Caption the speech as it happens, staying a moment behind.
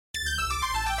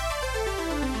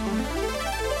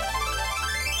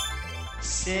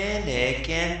Cynic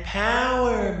Empowerment.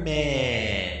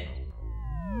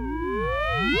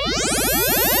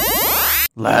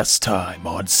 Last time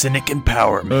on Cynic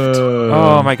Empowerment.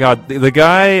 Oh my god, the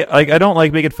guy, like, I don't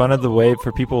like making fun of the way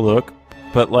for people look,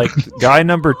 but like guy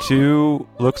number 2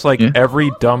 looks like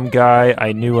every dumb guy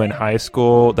I knew in high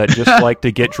school that just liked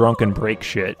to get drunk and break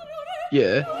shit.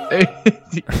 Yeah.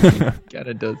 God,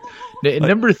 it does.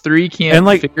 Number 3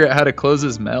 can't figure out how to close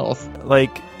his mouth.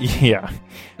 Like, yeah,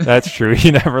 that's true. He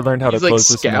never learned how to close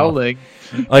his scowling.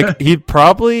 mouth. Like, it's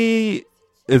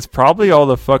probably all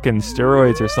the fucking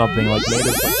steroids or something, like, made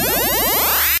us like...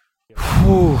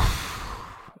 Whew.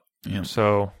 Yeah.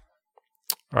 So,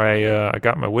 I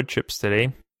got my wood chips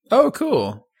today. Oh,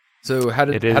 cool. So how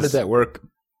did that work?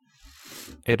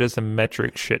 It is a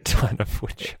metric shit ton of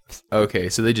wood chips. Okay,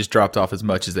 so they just dropped off as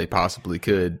much as they possibly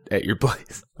could at your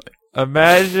place.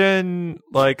 Imagine,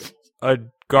 like, a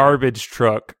garbage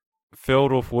truck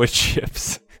filled with wood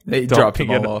chips. They dropped them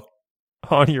all off.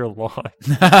 On your lawn.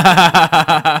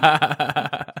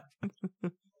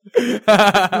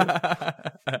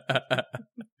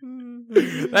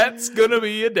 That's gonna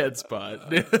be a dead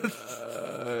spot.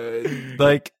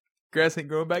 Like, grass ain't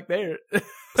growing back there.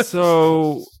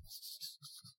 So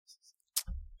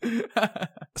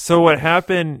what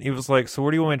happened, he was like, so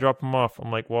where do you want me to drop him off?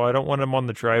 I'm like, well, I don't want him on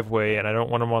the driveway and I don't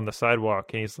want him on the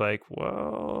sidewalk. And he's like,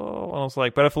 well, and I was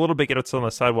like, but if a little bit gets on the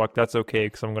sidewalk, that's okay,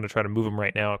 because I'm going to try to move him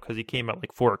right now, because he came at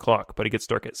like 4 o'clock, but he gets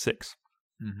dark at 6.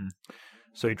 Mm-hmm.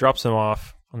 So he drops him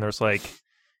off, and there's like,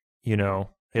 you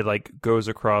know, it like goes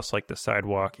across like the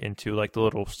sidewalk into like the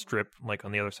little strip like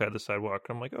on the other side of the sidewalk.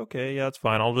 I'm like, okay, yeah, that's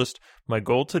fine. My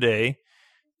goal today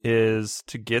is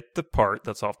to get the part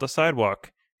that's off the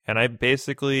sidewalk. And I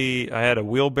had a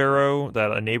wheelbarrow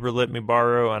that a neighbor let me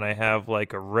borrow, and I have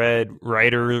like a red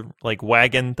Ryder like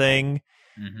wagon thing,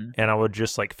 and I would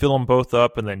just like fill them both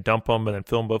up and then dump them, and then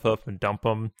fill them both up and dump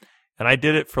them. And I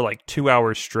did it for like 2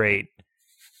 hours straight,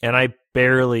 and I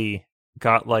barely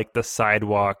got like the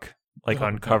sidewalk like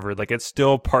uncovered. Like, it's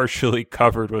still partially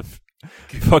covered with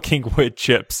fucking wood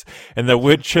chips, and the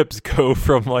wood chips go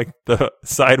from like the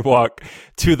sidewalk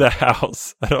to the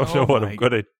house. I don't know what I'm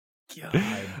gonna. God.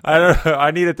 I don't know.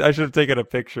 I should have taken a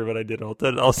picture, but I didn't.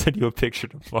 I'll send you a picture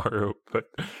tomorrow. But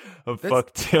I'm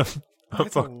fucked up. I'm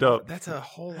fucked up. That's a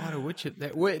whole lot of wood chip.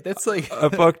 That's like I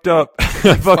fucked up.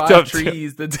 I fucked up.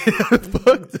 Trees. That's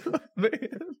fucked up,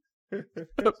 man.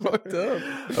 I fucked up.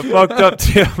 I fucked up,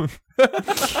 Tim.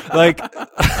 like,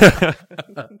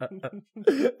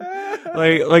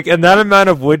 and that amount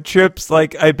of wood chips.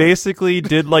 Like, I basically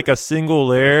did like a single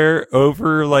layer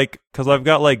over, like, because I've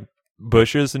got like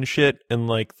bushes and shit in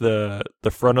like the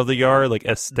front of the yard, like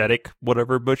aesthetic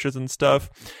whatever bushes and stuff,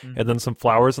 and then some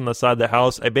flowers on the side of the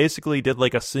house. I basically did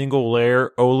like a single layer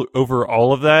over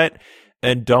all of that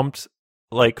and dumped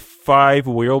like 5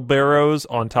 wheelbarrows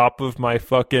on top of my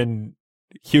fucking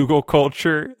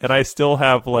hugelkultur, and I still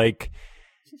have like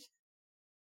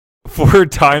 4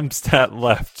 times that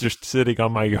left just sitting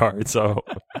on my yard. So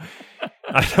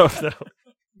I don't know.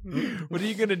 What are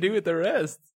you gonna do with the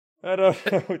rest? I don't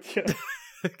know.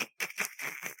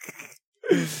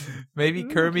 Maybe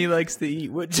Kermie likes to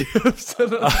eat wood chips.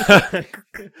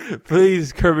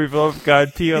 Please, Kirby,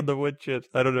 God, pee on the wood chips.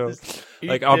 I don't know.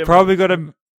 Like, I'm probably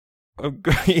gonna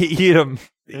eat them.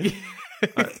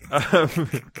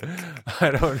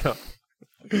 I don't know.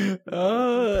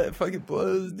 Oh, it fucking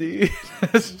blows, dude.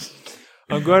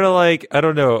 I'm gonna like, I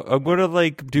don't know. I'm gonna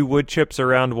like do wood chips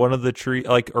around one of the tree,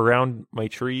 like around my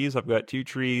trees. I've got 2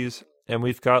 trees. And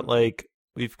we've got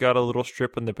a little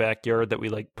strip in the backyard that we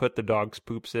like put the dog's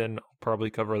poops in. I'll probably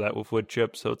cover that with wood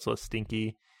chips so it's less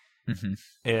stinky.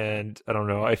 And I don't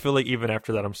know. I feel like even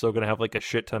after that, I'm still gonna have like a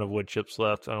shit ton of wood chips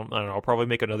left. I don't know. I'll probably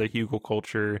make another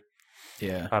hugelkultur.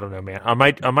 Yeah. I don't know, man. I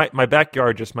might. My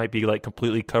backyard just might be like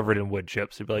completely covered in wood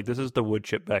chips. It'd be like, this is the wood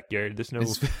chip backyard. There's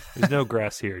no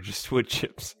grass here, just wood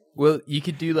chips. Well, you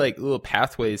could do like little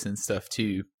pathways and stuff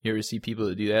too. You ever see people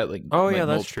that do that? Like, yeah,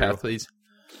 that's true. Pathways.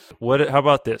 How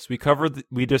about this?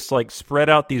 We just like spread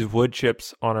out these wood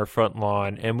chips on our front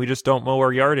lawn, and we just don't mow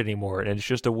our yard anymore, and it's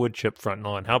just a wood chip front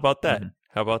lawn. How about that?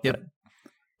 How about that?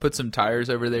 Put some tires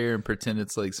over there and pretend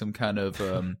it's like some kind of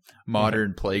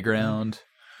modern playground.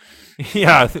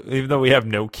 Yeah, even though we have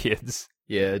no kids.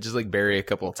 Yeah, just like bury a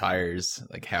couple of tires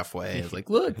like halfway. It's like,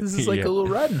 look, this is like a little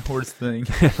riding horse thing.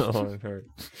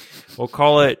 We'll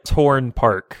call it Torn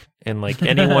Park, and like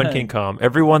anyone can come.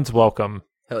 Everyone's welcome.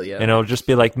 Hell yeah. And it'll just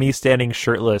be like me standing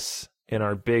shirtless in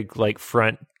our big like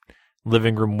front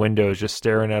living room windows, just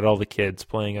staring at all the kids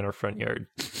playing in our front yard.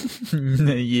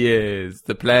 Yes,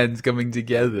 the plan's coming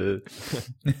together.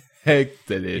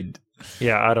 Excellent.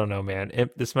 Yeah, I don't know, man.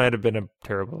 This might have been a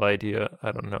terrible idea.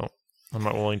 I don't know. I'm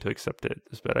not willing to accept it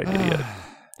as a bad idea yet.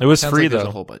 It was free, like though.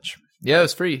 A whole bunch. Yeah, it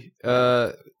was free.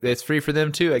 It's free for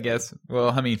them, too, I guess. Well,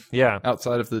 I mean, yeah,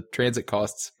 outside of the transit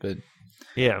costs, but...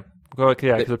 Yeah. Well,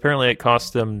 yeah, because apparently it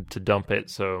costs them to dump it,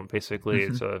 so basically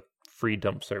it's a free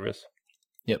dump service.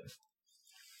 Yep.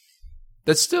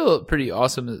 That's still pretty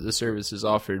awesome that the service is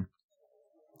offered.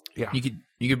 Yeah.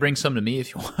 You could bring some to me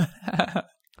if you want.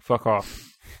 Fuck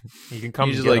off. You can come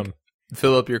you and just get them.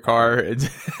 Fill up your car. And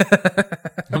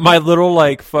My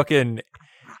little fucking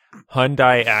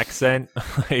Hyundai accent,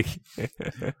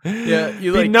 yeah,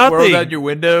 you roll down your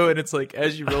window, and it's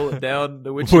as you roll it down,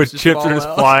 the wood chips are just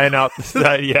flying out the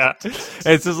side. Yeah,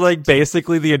 it's just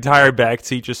basically the entire back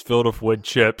seat just filled with wood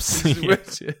chips. Can't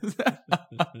use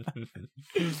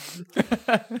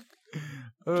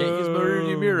my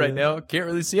rearview mirror right now. Can't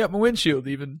really see out my windshield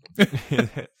even.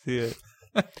 See it.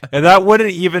 And that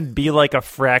wouldn't even be a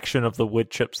fraction of the wood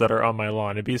chips that are on my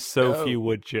lawn. It'd be so few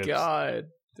wood chips. God,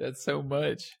 that's so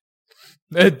much.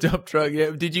 That dump truck.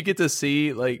 Yeah. Did you get to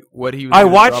see what he was? I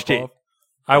watched it.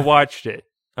 I watched it.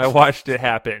 I watched it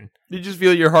happen. Did you just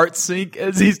feel your heart sink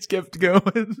as he kept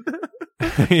going?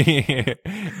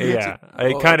 Yeah,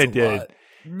 I kind of did.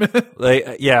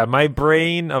 Yeah, my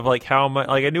brain of how much.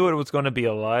 I knew it was going to be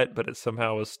a lot, but it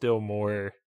somehow was still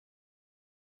more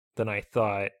than I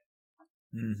thought.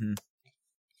 Mm-hmm.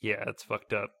 Yeah, it's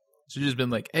fucked up. So you've just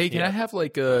been hey, can I have a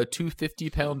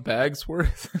 250-pound bags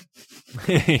worth?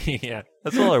 Yeah,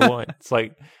 that's all I want. It's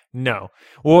no.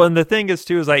 Well, and the thing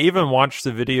is I even watched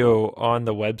the video on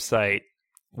the website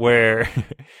where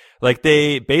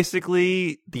they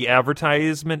basically the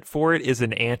advertisement for it is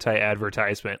an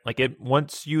anti-advertisement. It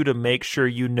wants you to make sure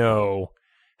you know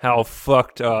how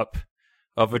fucked up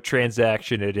of a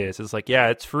transaction it is. It's yeah,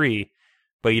 it's free,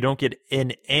 but you don't get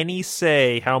in any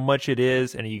say how much it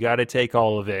is, and you got to take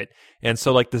all of it. And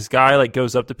so, this guy,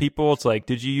 goes up to people. It's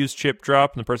did you use Chip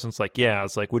Drop? And the person's yeah.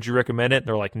 It's would you recommend it? And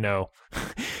they're no.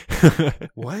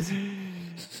 What?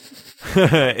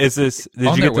 Is this,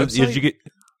 did you get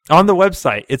on the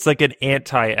website? It's an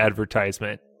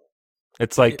anti-advertisement.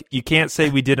 It's you can't say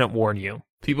we didn't warn you.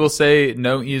 People say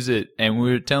don't use it, and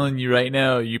we're telling you right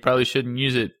now you probably shouldn't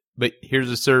use it, but here's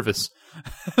a service.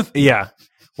 Yeah.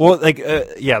 Well,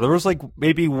 yeah, there was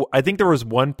maybe, I think there was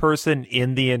one person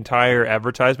in the entire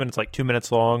advertisement, it's 2 minutes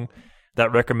long,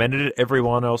 that recommended it.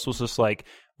 Everyone else was just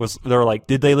they're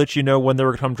did they let you know when they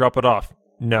were going to come drop it off?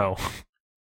 No.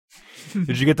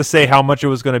 Did you get to say how much it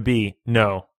was going to be?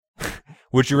 No.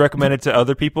 Would you recommend it to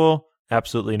other people?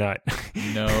 Absolutely not.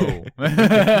 No.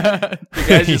 The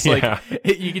guy's just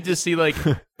you can just see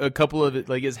a couple of it,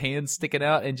 his hands sticking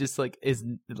out, and just his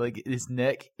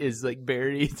neck is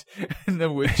buried in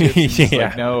the wood chips.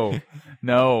 Yeah. No.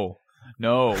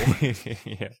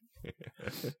 Yeah.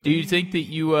 Do you think that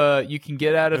you can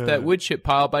get out of that wood chip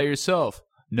pile by yourself?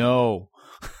 No.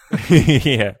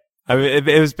 Yeah. I mean,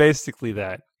 it was basically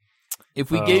that.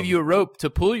 If we gave you a rope to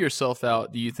pull yourself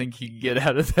out, do you think you could get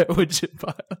out of that wood chip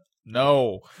pile?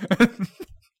 No.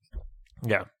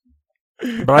 Yeah.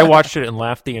 But I watched it and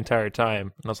laughed the entire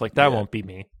time. And I was that won't be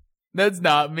me. That's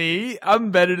not me. I'm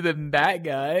better than that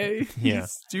guy. Yeah.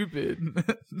 He's stupid.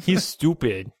 He's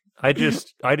stupid. I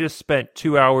just spent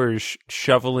 2 hours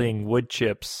shoveling wood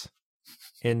chips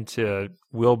into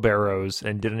wheelbarrows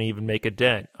and didn't even make a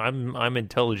dent. I'm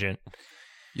intelligent.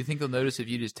 You think they'll notice if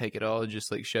you just take it all and just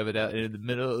shove it out into the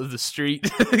middle of the street?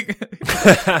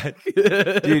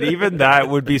 Dude, even that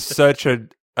would be such a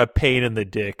pain in the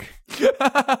dick.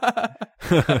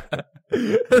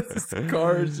 This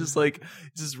car is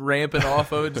just ramping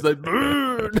off of it, just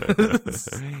burn.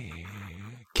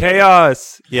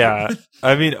 Chaos. Yeah.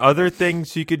 I mean, other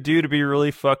things you could do to be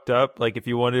really fucked up, if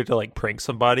you wanted to prank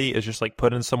somebody, is just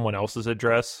put in someone else's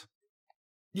address.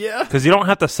 Yeah. Because you don't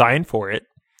have to sign for it.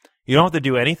 You don't have to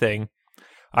do anything.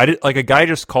 I did a guy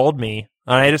just called me,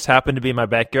 and I just happened to be in my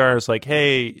backyard. I was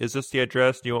 "Hey, is this the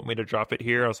address? Do you want me to drop it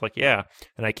here?" I was "Yeah."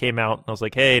 And I came out, and I was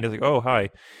 "Hey," and he was "Oh, hi,"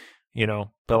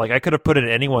 But I could have put it in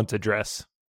anyone's address.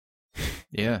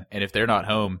 Yeah, and if they're not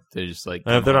home, they're just and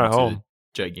if they're not home,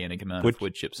 gigantic amount of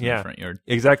wood chips in the front yard.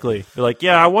 Exactly. They're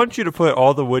 "Yeah, I want you to put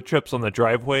all the wood chips on the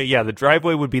driveway." Yeah, the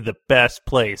driveway would be the best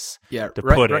place. Yeah, to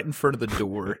put it right in front of the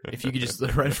door. If you could just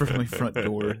right in front of my front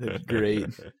door, that'd be great.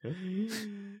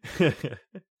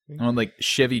 On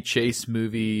Chevy Chase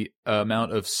movie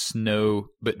amount of snow,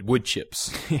 but wood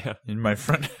chips. Yeah, in my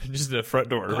front, just the front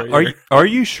door. Right are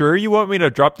you sure you want me to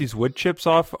drop these wood chips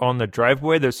off on the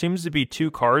driveway? There seems to be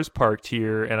 2 cars parked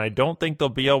here, and I don't think they'll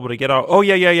be able to get out. Oh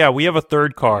yeah. We have a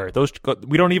third car.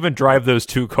 We don't even drive those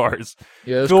 2 cars.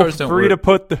 Yeah, those cars don't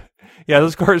work. Yeah,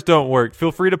 those cars don't work.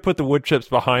 Feel free to put the wood chips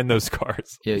behind those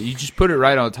cars. Yeah, you just put it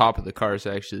right on top of the cars.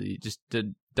 Actually, it just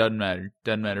doesn't matter.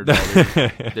 Doesn't matter at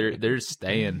all. They're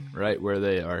staying right where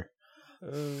they are.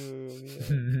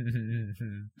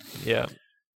 Yeah,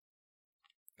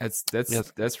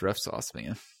 that's rough sauce,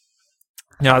 man.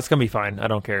 No, it's gonna be fine. I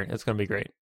don't care. It's gonna be great.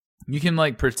 You can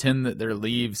like pretend that they're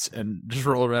leaves and just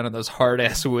roll around in those hard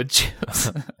ass wood chips.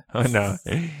 Oh no,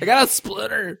 I got a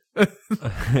splinter.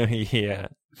 Yeah,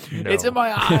 no. It's in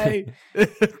my eye.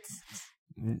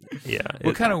 Yeah.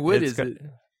 What kind of wood is it?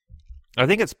 I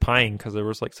think it's pine because there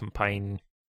was like some pine,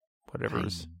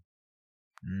 whatever's.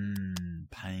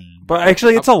 Pine. But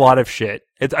actually, it's a lot of shit.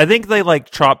 I think they like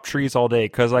chop trees all day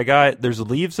because there's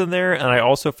leaves in there, and I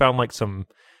also found like some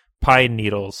pine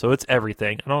needles. So it's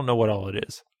everything. I don't know what all it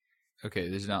is. Okay,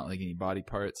 there's not like any body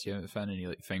parts. You haven't found any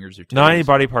like fingers or toes? Not any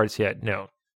body parts yet. No.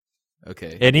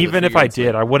 Okay. And even if I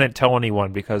did, I wouldn't tell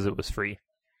anyone because it was free.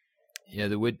 Yeah,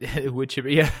 the wood chipper.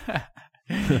 Yeah.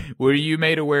 Were you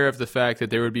made aware of the fact that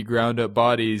there would be ground up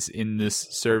bodies in this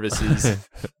service's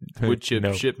wood chip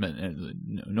shipment?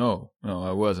 No,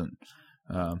 I wasn't.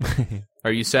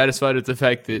 Are you satisfied with the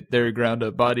fact that there are ground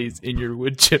up bodies in your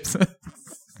wood chips?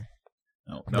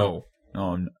 No,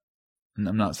 I'm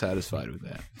not satisfied with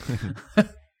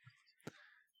that.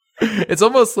 It's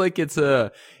almost like it's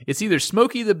either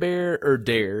Smokey the Bear or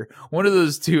Dare. One of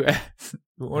those two.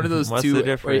 One of those two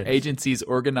agencies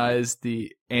organized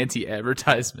the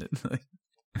anti-advertisement.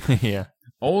 Yeah.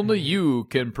 Only you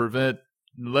can prevent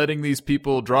letting these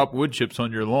people drop wood chips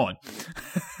on your lawn.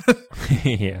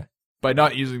 Yeah. By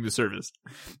not using the service.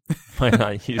 By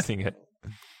not using it.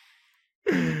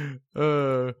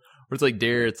 Where it's like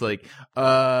Dare, it's like,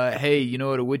 hey, you know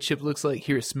what a wood chip looks like?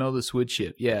 Here, smell this wood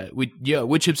chip. Yeah,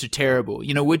 wood chips are terrible.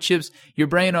 You know, wood chips, your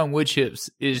brain on wood chips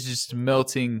is just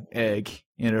melting egg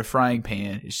in a frying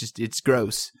pan. It's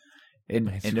gross.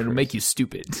 And it'll make you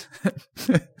stupid.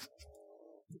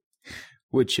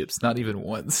 Wood chips, not even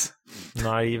once.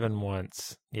 Not even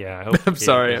once. Yeah. I hope I'm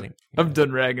sorry. I'm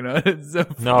done ragging on it. So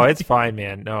no, it's fine,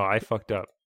 man. No, I fucked up.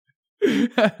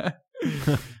 But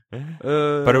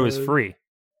it was free.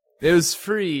 It was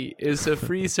free. It's a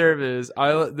free service.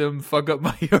 I let them fuck up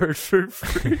my yard for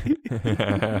free.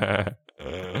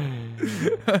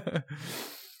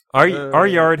 Our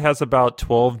yard has about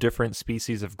 12 different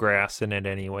species of grass in it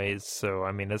anyways, so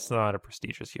I mean it's not a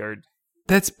prestigious yard.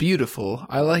 That's beautiful.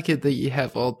 I like it that you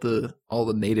have all the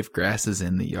native grasses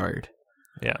in the yard.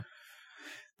 Yeah.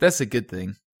 That's a good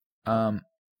thing. I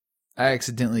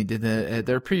accidentally did that at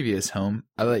their previous home.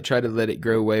 I tried to let it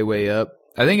grow way up.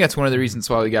 I think that's one of the reasons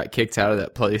why we got kicked out of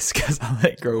that place, because I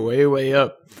let it grow way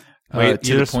up. Wait,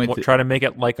 you just try to make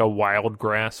it like a wild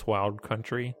grass, wild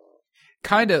country?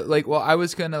 Kind of like, well, I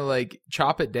was going to like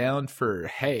chop it down for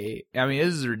hay. I mean,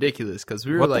 this is ridiculous because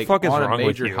we were like on a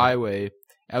major highway.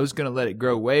 I was going to let it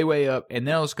grow way up, and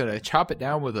then I was going to chop it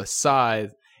down with a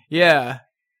scythe. Yeah.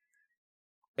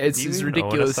 It's as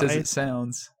ridiculous as it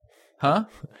sounds. Huh?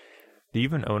 Do you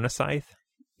even own a scythe?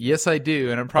 Yes, I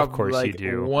do, and I'm probably like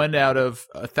one out of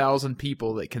 1,000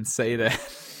 people that can say that.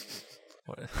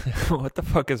 What the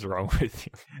fuck is wrong with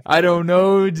you? I don't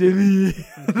know, Jimmy.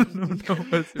 I don't know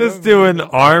what's Let's do an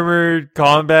armored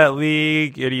combat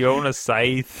league, and you own a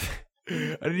scythe.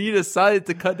 I need a scythe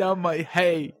to cut down my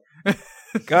hay.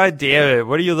 God damn it.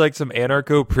 What are you, like some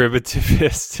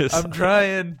anarcho-primitivist? I'm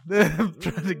trying. I'm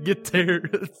trying to get there.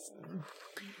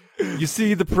 You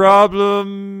see, the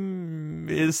problem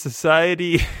is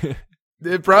society.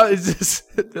 The problem is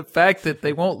just the fact that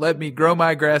they won't let me grow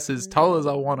my grass as tall as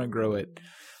I want to grow it.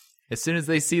 As soon as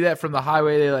they see that from the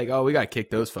highway, they're like, "Oh, we got to kick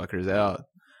those fuckers out.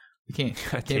 We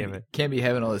can't be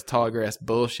having all this tall grass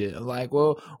bullshit." I'm like,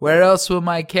 "Well, where else will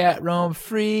my cat roam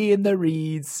free in the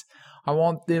reeds? I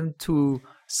want them to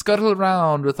scuttle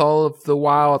around with all of the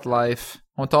wildlife.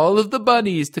 I want all of the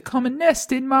bunnies to come and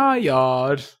nest in my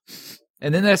yard."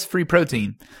 And then that's free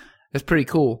protein. That's pretty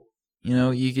cool. You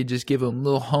know, you could just give them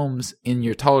little homes in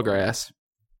your tall grass.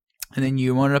 And then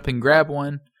you run up and grab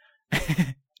one.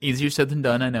 Easier said than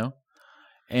done, I know.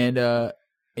 And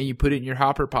you put it in your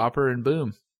hopper popper and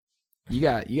boom. You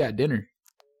got dinner.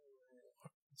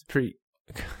 It's pretty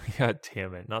God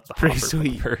damn it, not the pretty hopper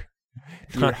sweet. popper.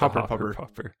 Your hopper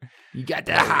popper. You got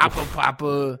the hopper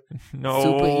popper. No.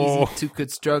 Super easy to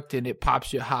construct, and it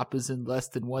pops your hoppers in less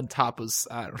than one toppers.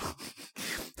 I don't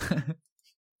know.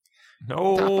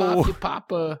 No. Top off your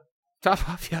popper. Top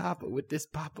off your hopper with this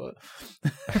popper.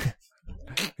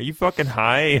 Are you fucking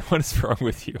high? What is wrong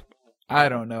with you? I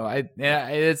don't know. I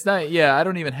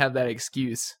don't even have that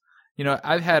excuse. You know,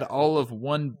 I've had all of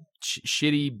one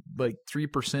shitty like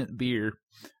 3% beer.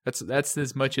 That's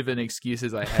as much of an excuse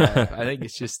as I have. I think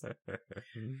it's just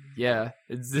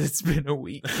it's been a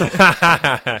week.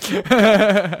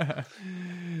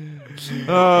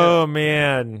 Oh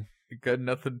man, got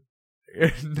nothing.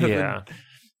 Yeah.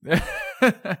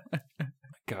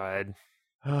 God,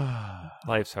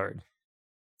 life's hard.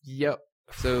 Yep.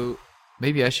 So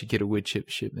maybe I should get a wood chip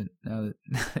shipment now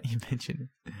that you mention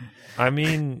it. I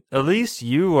mean, at least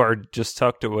you are just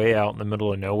tucked away out in the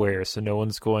middle of nowhere, so no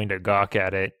one's going to gawk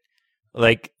at it.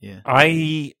 Like, yeah.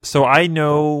 I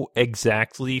know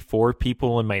exactly 4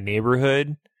 people in my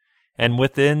neighborhood, and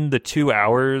within the 2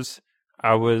 hours,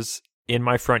 I was in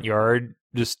my front yard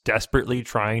just desperately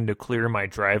trying to clear my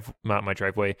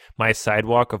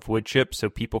sidewalk of wood chips so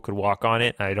people could walk on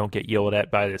it and I don't get yelled at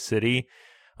by the city.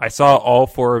 I saw all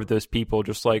 4 of those people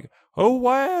just like, oh,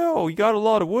 wow, you got a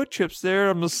lot of wood chips there.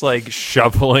 I'm just like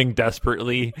shoveling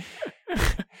desperately.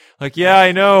 Like, yeah,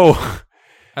 I know.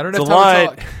 I don't have time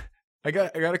to talk. I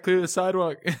got to clear the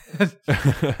sidewalk.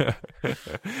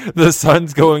 The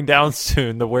sun's going down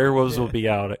soon. The werewolves will be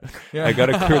out. I got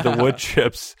to clear the wood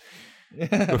chips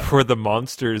before the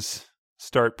monsters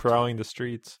start prowling the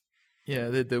streets. Yeah,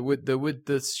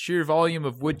 the sheer volume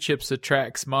of wood chips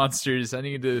attracts monsters. I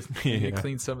need to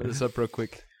clean some of this up real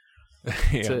quick.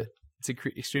 It's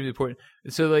extremely important.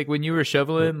 So, like, when you were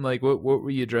shoveling, like, what were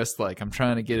you dressed like? I'm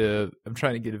trying to get a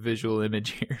visual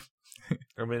image here.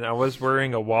 I mean, I was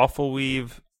wearing a waffle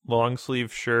weave long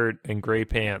sleeve shirt and gray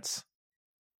pants.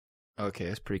 Okay,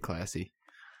 that's pretty classy.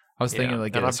 I was thinking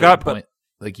like at a certain point,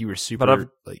 like you were super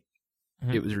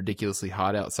it was ridiculously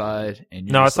hot outside, and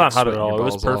no, it's not hot at all. It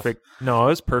was perfect. No, it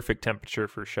was perfect temperature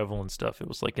for shoveling stuff. It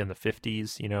was like in the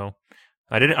 50s. You know,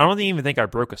 I don't even think I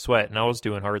broke a sweat, and I was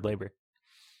doing hard labor.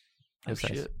 Oh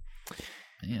shit!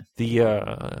 Nice.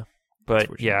 Yeah.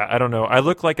 But yeah, I don't know. I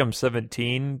look like I'm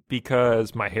 17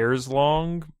 because my hair is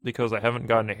long because I haven't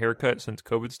gotten a haircut since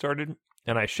COVID started,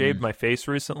 and I shaved my face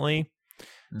recently.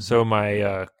 Mm-hmm. So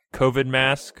my COVID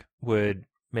mask would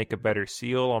make a better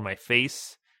seal on my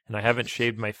face, and I haven't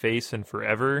shaved my face in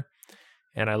forever,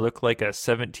 and I look like a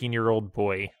 17-year-old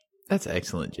boy. That's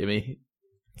excellent, Jimmy.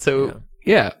 So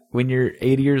yeah, when you're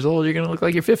 80 years old, you're going to look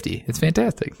like you're 50. It's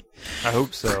fantastic. I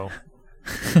hope so.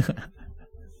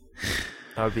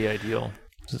 That would be ideal.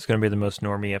 This is going to be the most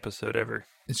normie episode ever.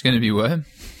 It's going to be what?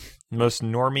 Most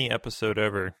normie episode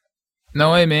ever.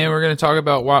 No way, man. We're going to talk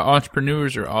about why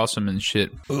entrepreneurs are awesome and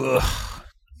shit. Ugh.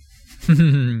 I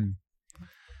don't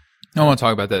want to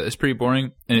talk about that. It's pretty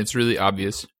boring, and it's really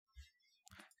obvious.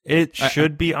 It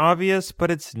should be obvious, but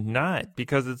it's not,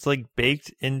 because it's like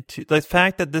baked into the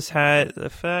fact that this had the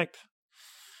fact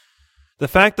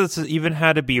that this even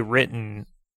had to be written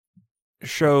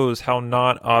shows how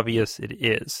not obvious it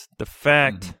is. The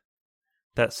fact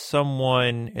that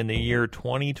someone in the year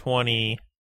 2020,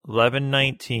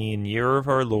 11/19, year of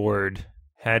our Lord,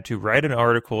 had to write an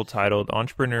article titled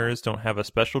 "Entrepreneurs Don't Have a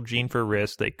Special Gene for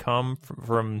Risk. They Come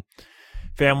from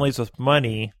Families with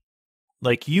Money."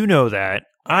 Like, you know that.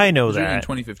 I know that. It was written in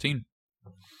 2015.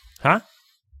 Huh? It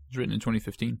was written in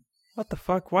 2015. What the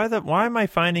fuck? Why am I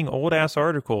finding old ass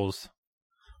articles?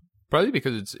 Probably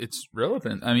because it's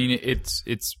relevant. I mean, it's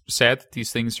sad that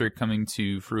these things are coming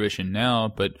to fruition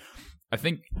now, but I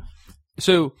think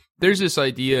so. There's this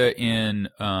idea in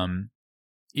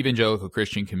evangelical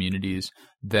Christian communities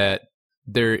that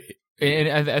there,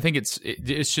 and I think it's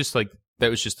just like that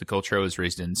was just the culture I was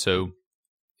raised in. So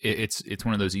it's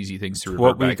one of those easy things to revert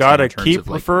what we back gotta to keep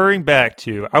referring back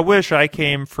to. I wish I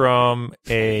came from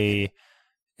a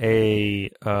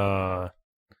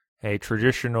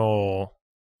traditional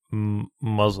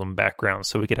Muslim background,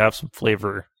 so we could have some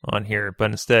flavor on here.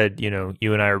 But instead, you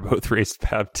and I are both raised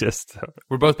Baptist. So.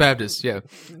 We're both Baptists, yeah.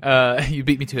 You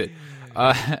beat me to it.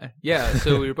 Yeah,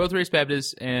 so we were both raised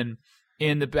Baptists, and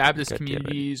in the Baptist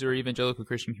communities or evangelical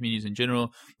Christian communities in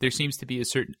general, there seems to be a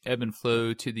certain ebb and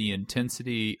flow to the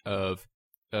intensity of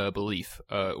belief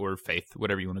or faith,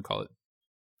 whatever you want to call it.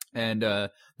 And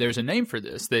there's a name for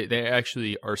this. They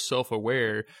actually are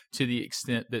self-aware to the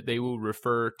extent that they will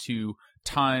refer to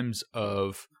times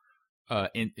of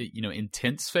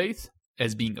intense faith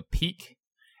as being a peak,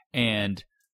 and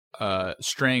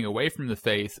straying away from the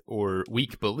faith or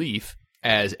weak belief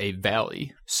as a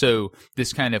valley. So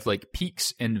this kind of like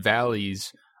peaks and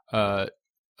valleys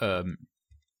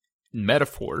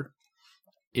metaphor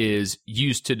is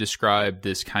used to describe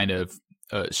this kind of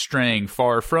straying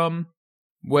far from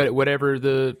whatever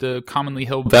the commonly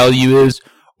held value is,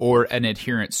 or an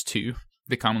adherence to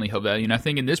the commonly held value. And I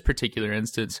think in this particular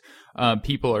instance,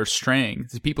 people are straying.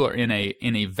 People are in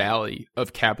a valley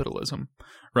of capitalism,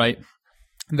 right?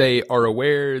 They are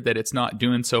aware that it's not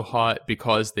doing so hot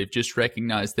because they've just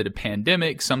recognized that a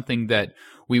pandemic, something that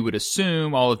we would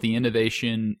assume all of the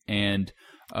innovation and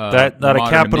that a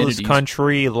capitalist amenities,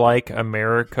 country like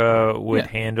America would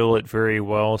handle it very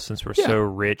well, since we're so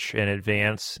rich and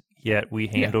advanced, yet we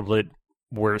handled it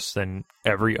worse than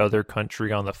every other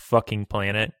country on the fucking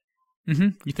planet. Mm-hmm.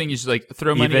 You think you should like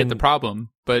throw money at the problem,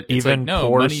 but it's even like, no,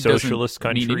 poor money socialist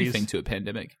doesn't mean countries anything to a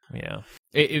pandemic. Yeah,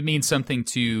 it means something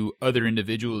to other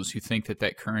individuals who think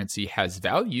that currency has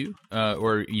value,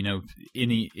 or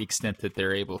any extent that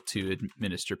they're able to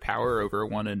administer power over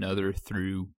one another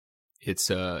through its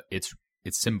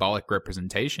symbolic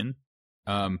representation.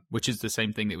 Which is the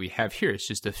same thing that we have here. It's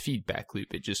just a feedback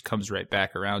loop. It just comes right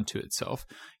back around to itself.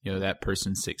 That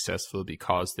person's successful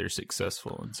because they're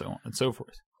successful, and so on and so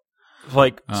forth.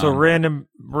 Like, so random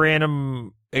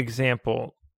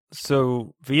example.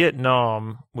 So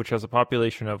Vietnam, which has a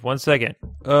population of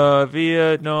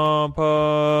Vietnam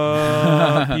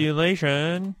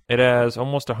population, it has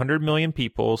almost 100 million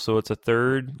people. So it's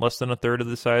less than a third of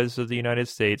the size of the United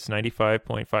States,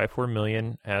 95.54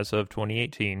 million as of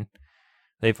 2018.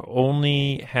 They've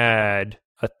only had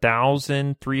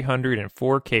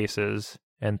 1,304 cases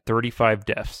and 35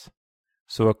 deaths.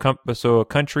 So a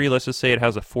country, let's just say it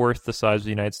has a fourth the size of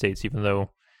the United States, even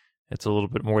though it's a little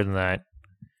bit more than that,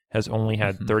 has only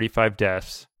had 35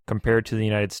 deaths, compared to the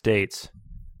United States,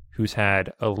 who's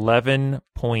had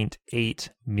 11.8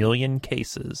 million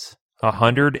cases,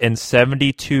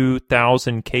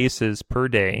 172,000 cases per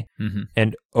day,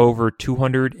 and over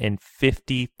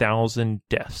 250,000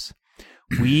 deaths.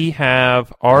 We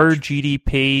have our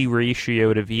GDP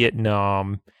ratio to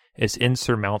Vietnam is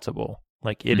insurmountable.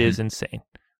 Like, it is insane.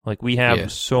 Like, we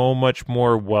have so much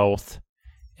more wealth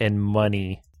and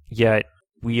money, yet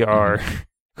we are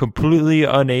completely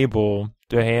unable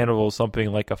to handle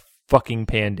something like a fucking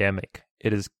pandemic.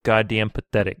 It is goddamn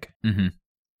pathetic.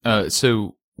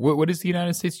 So what is the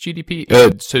United States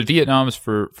GDP? So Vietnam's,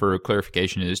 for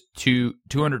clarification, is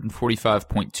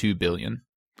 245.2 billion.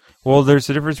 Well, there's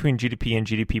a difference between GDP and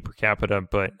GDP per capita,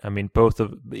 but I mean, both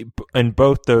those,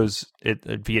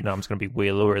 Vietnam's going to be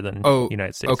way lower than the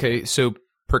United States. Okay, so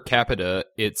per capita,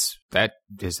 is that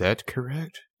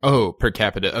correct? Oh, per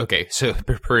capita. Okay, so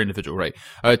per individual, right?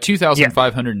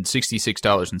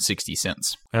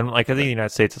 $2,566.60. And like, I think the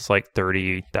United States is like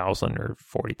 30,000 or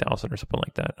 40,000 or something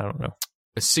like that. I don't know.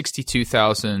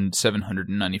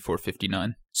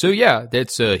 62,794.59. So yeah,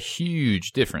 that's a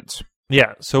huge difference.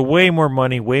 Yeah, so way more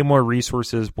money, way more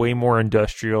resources, way more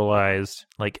industrialized.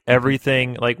 Like,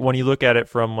 everything, like, when you look at it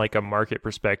from like a market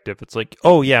perspective, it's like,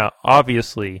 oh yeah,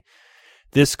 obviously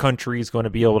this country is going to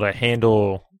be able to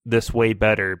handle this way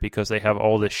better because they have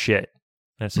all this shit.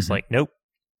 And it's just like, nope.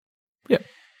 Yeah,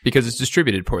 because it's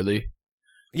distributed poorly.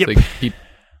 Yep. Like,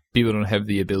 people don't have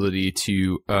the ability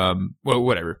to, well,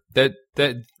 whatever. That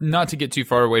not to get too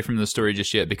far away from the story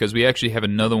just yet, because we actually have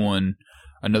another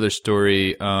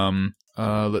story.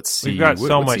 Let's see. We've got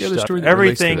so much stuff.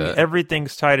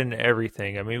 Everything's tied into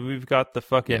everything. I mean, we've got the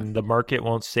fucking the market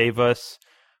won't save us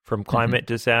from climate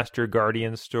disaster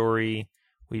Guardian story.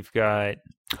 We've got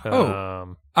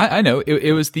I know.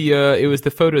 It was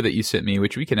the photo that you sent me,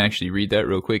 which we can actually read that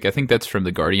real quick. I think that's from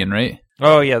the Guardian, right?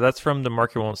 Oh yeah, that's from the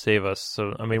market won't save us.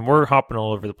 So I mean, we're hopping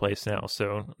all over the place now.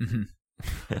 So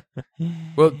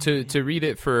well, to read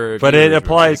it for but it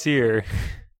applies here.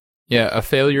 Yeah, a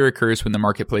failure occurs when the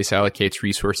marketplace allocates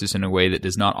resources in a way that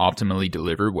does not optimally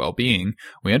deliver well-being.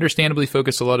 We understandably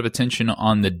focus a lot of attention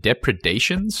on the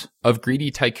depredations of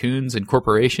greedy tycoons and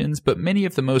corporations, but many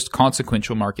of the most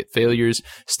consequential market failures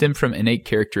stem from innate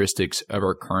characteristics of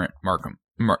our current current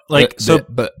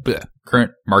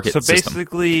market system. So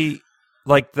basically,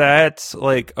 like, that's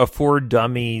like a For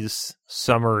Dummies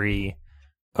summary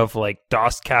of like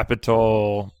Das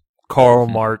Kapital, Karl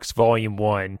Marx, Volume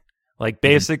 1. Like,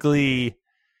 basically,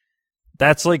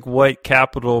 that's like what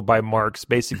Capital by Marx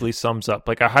basically sums up.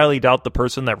 Like, I highly doubt the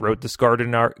person that wrote this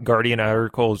Guardian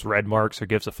article has read Marx or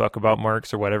gives a fuck about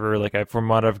Marx or whatever. Like, from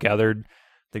what I've gathered,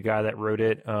 the guy that wrote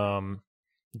it,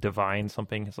 Devine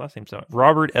something, his last name's not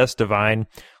Robert S. Devine.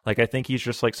 Like, I think he's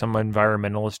just like some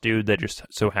environmentalist dude that just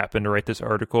so happened to write this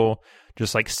article,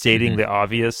 just like stating the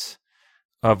obvious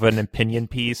of an opinion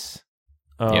piece.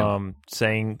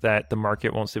 Saying that the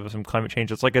market won't save us from climate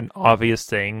change. It's like an obvious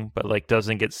thing, but like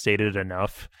doesn't get stated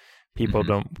enough.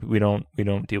 People we don't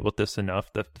deal with this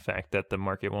enough. The fact that the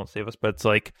market won't save us, but it's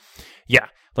like, yeah,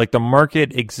 like the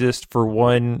market exists for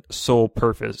one sole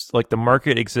purpose. Like the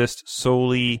market exists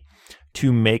solely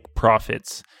to make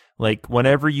profits. Like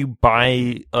whenever you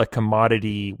buy a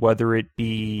commodity, whether it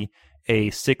be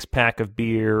a 6-pack of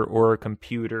beer or a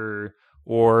computer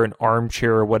or an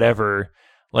armchair or whatever,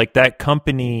 like that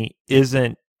company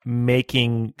isn't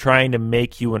trying to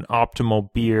make you an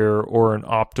optimal beer or an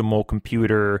optimal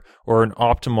computer or an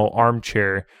optimal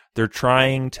armchair. They're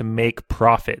trying to make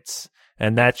profits.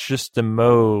 And that's just the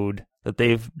mode that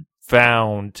they've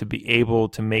found to be able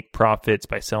to make profits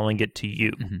by selling it to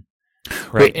you.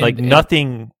 Right? But,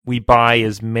 nothing we buy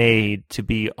is made to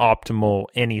be optimal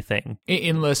anything.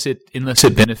 Unless it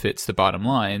benefits the bottom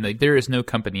line. Like, there is no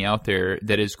company out there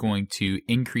that is going to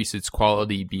increase its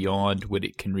quality beyond what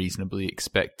it can reasonably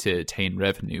expect to attain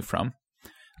revenue from.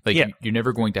 Like, you're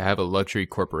never going to have a luxury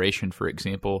corporation, for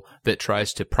example, that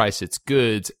tries to price its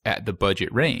goods at the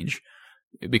budget range,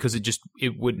 because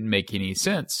it wouldn't make any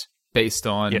sense based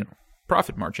on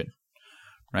profit margin.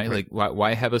 Right? Like,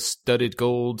 why have a studded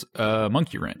gold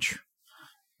monkey wrench?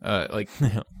 That's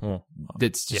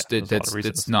just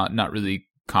that's not really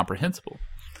comprehensible.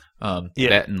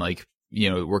 That, and like,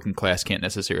 working class can't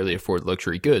necessarily afford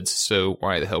luxury goods, so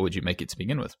why the hell would you make it to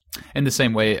begin with? And the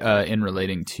same way in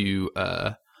relating to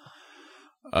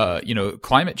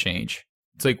climate change,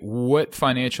 it's like, what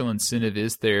financial incentive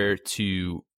is there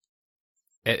to,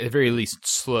 at the very least,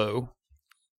 slow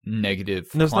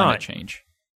negative climate change?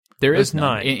 There is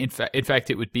none. In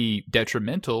fact, it would be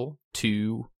detrimental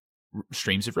to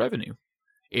streams of revenue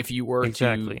if you were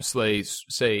to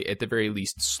say, at the very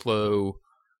least, slow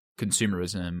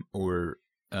consumerism or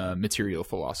material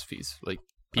philosophies. Like,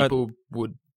 people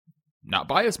would not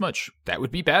buy as much. That would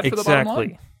be bad for the bottom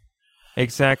line.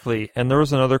 Exactly. And there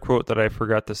was another quote that I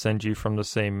forgot to send you from the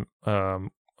same. The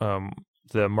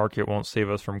market won't save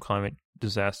us from climate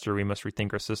disaster. We must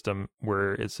rethink our system.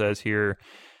 Where it says here.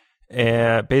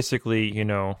 Basically,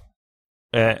 in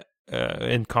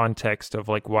context of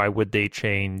like, why would they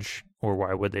change or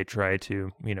why would they try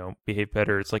to, behave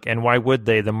better? It's like, and why would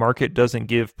they? The market doesn't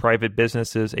give private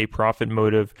businesses a profit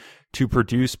motive to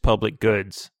produce public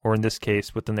goods, or in this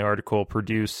case, within the article,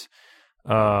 produce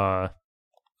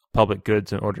public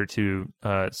goods in order to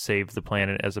save the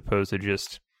planet, as opposed to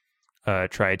just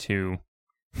try to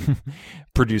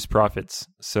produce profits.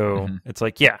 So it's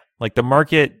like, like the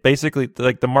market, basically,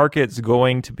 like the market's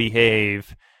going to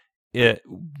behave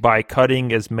by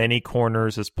cutting as many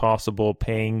corners as possible,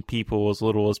 paying people as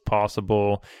little as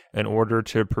possible in order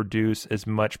to produce as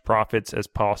much profits as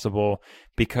possible,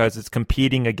 because it's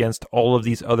competing against all of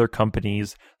these other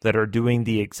companies that are doing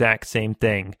the exact same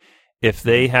thing. If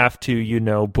they have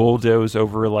to, bulldoze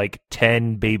over like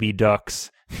 10 baby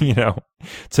ducks,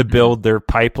 to build their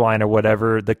pipeline or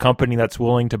whatever, the company that's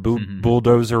willing to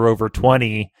bulldozer over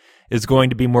 20 is going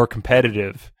to be more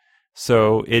competitive.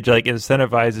 So it like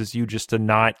incentivizes you just to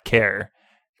not care,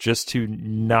 just to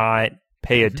not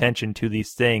pay attention to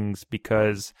these things,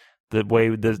 because the way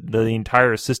the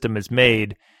entire system is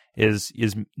made is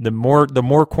the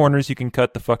more corners you can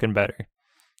cut, the fucking better.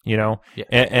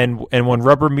 And when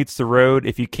rubber meets the road,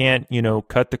 if you can't,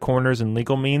 cut the corners in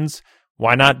legal means,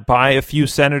 why not buy a few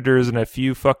senators and a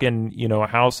few fucking,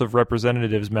 House of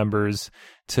Representatives members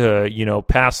to,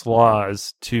 pass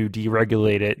laws to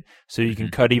deregulate it so you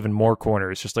can cut even more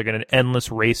corners, just like an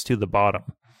endless race to the bottom.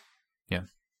 Yeah.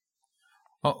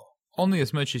 Well, only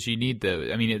as much as you need, though.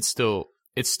 I mean, it's still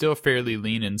fairly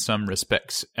lean in some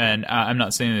respects. And I'm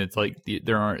not saying that it's like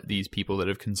there aren't these people that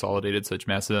have consolidated such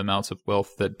massive amounts of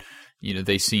wealth that,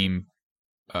 they seem...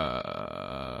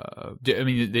 I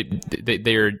mean,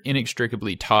 they are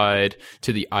inextricably tied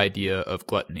to the idea of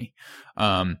gluttony.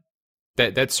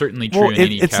 That's certainly true in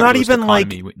any capitalist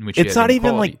economy in which it's not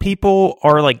even like people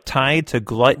are like tied to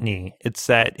gluttony. It's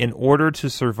that in order to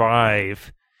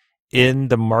survive in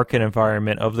the market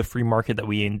environment of the free market that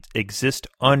we exist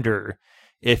under,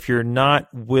 if you're not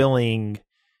willing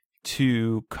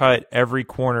to cut every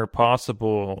corner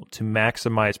possible to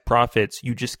maximize profits,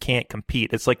 you just can't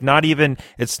compete. It's like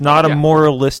it's not a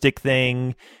moralistic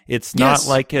thing. It's not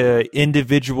like a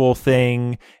individual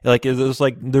thing. Like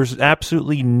there's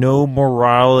absolutely no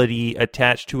morality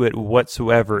attached to it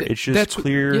whatsoever. It's just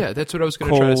clear. That's what I was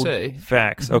going to try to say.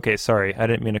 Facts. Okay, sorry, I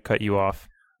didn't mean to cut you off.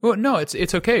 Well, no, it's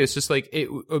okay. It's just like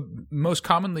most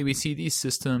commonly we see these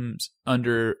systems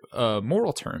under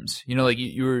moral terms. Like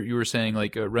you were saying,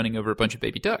 like running over a bunch of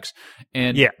baby ducks,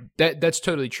 and that's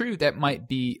totally true. That might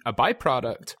be a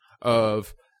byproduct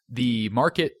of the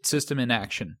market system in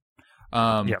action,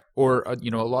 or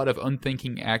a lot of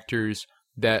unthinking actors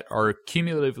that are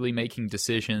cumulatively making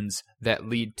decisions that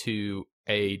lead to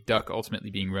a duck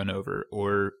ultimately being run over,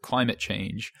 or climate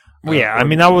change. I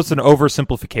mean, that was an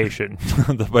oversimplification.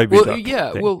 The baby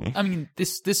duck thing. Well, I mean,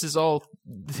 this is all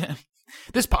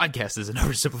This podcast is an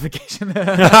oversimplification.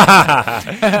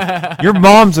 Your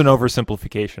mom's an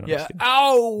oversimplification. Yeah.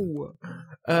 Ow.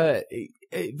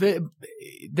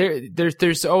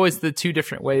 There's always the two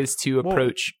different ways to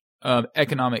approach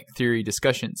economic theory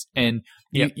discussions, and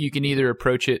you can either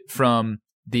approach it from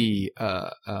the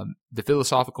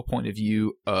philosophical point of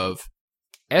view of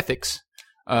ethics.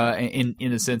 In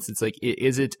a sense, it's like,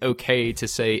 is it okay to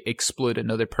say exploit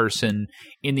another person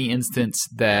in the instance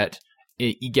that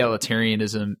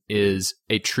egalitarianism is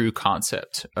a true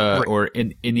concept, Right. or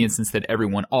in the instance that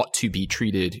everyone ought to be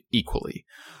treated equally?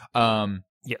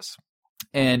 Yes.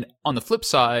 And on the flip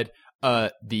side,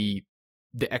 the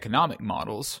economic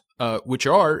models, which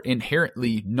are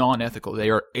inherently non-ethical, they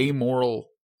are amoral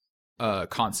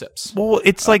concepts. Well,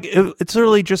 it's like it's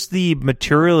literally just the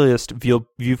materialist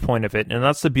viewpoint of it, and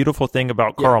that's the beautiful thing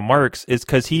about Karl Marx, is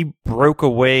because he broke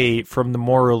away from the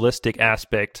moralistic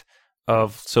aspect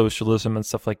of socialism and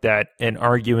stuff like that, and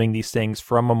arguing these things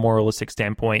from a moralistic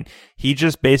standpoint. He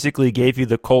just basically gave you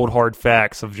the cold hard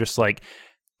facts of just like,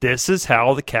 this is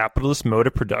how the capitalist mode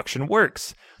of production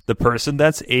works. The person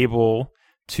that's able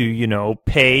to,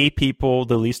 pay people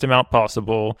the least amount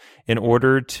possible in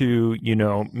order to,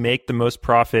 make the most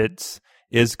profits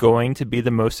is going to be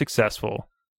the most successful,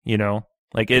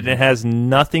 Like, it has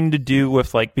nothing to do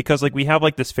with, like, because, like, we have,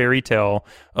 like, this fairy tale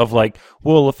of, like,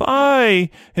 well, if I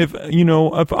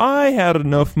had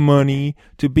enough money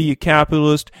to be a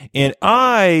capitalist and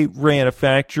I ran a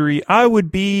factory, I would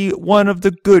be one of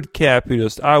the good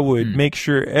capitalists. I would make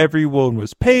sure everyone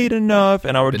was paid enough,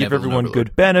 and I would give everyone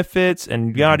good benefits,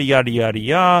 and yada, yada, yada,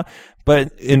 yada.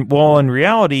 But in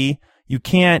reality, you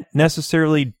can't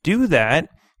necessarily do that.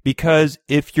 Because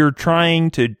if you're trying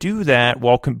to do that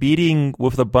while competing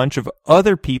with a bunch of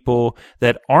other people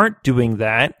that aren't doing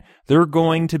that, they're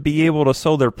going to be able to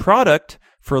sell their product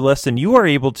for less than you are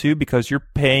able to, because you're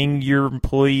paying your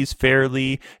employees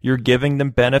fairly, you're giving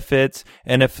them benefits.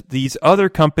 And if these other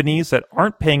companies that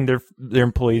aren't paying their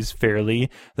employees fairly,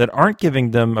 that aren't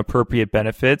giving them appropriate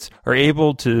benefits, are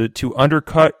able to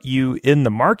undercut you in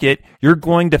the market, you're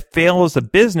going to fail as a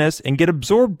business and get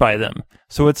absorbed by them.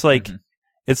 So it's like...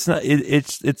 It's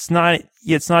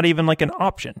not even like an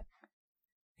option,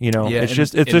 It's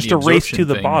just a race to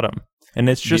the bottom, and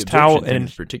it's just how, and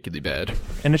it's particularly bad,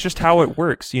 and it's just how it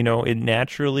works. It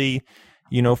naturally,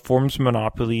 forms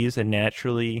monopolies and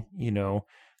naturally,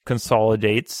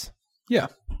 consolidates. Yeah,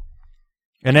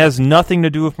 and has nothing to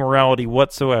do with morality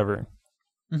whatsoever.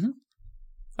 Mm-hmm.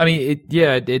 I mean,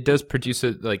 it does produce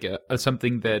a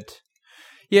something that,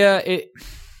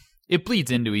 it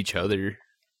bleeds into each other.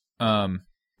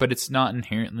 But it's not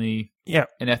inherently an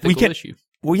ethical issue.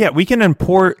 Well, yeah, we can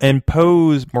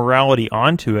impose morality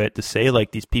onto it to say,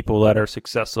 like, these people that are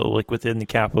successful, like, within the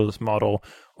capitalist model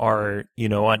are,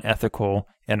 unethical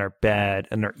and are bad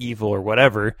and are evil or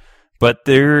whatever. But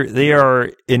they are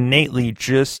innately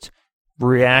just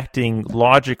reacting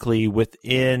logically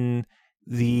within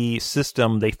the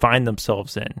system they find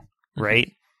themselves in,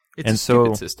 right? It's a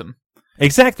stupid system.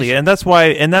 Exactly, and that's why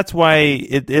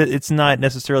it's not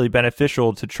necessarily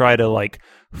beneficial to try to, like,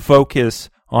 focus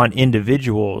on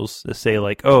individuals to say,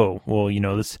 like, oh, well,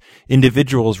 this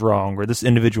individual's wrong, or this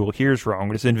individual here's wrong,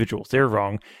 or this individual's there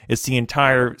wrong. It's the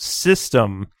entire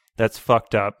system that's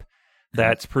fucked up,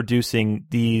 that's producing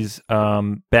these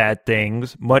bad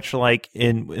things, much like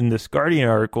in this Guardian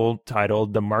article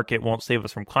titled "The Market Won't Save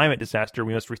Us from Climate Disaster,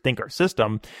 We Must Rethink Our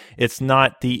System." It's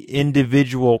not the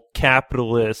individual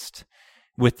capitalist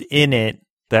within it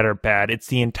that are bad. It's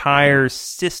the entire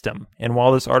system. And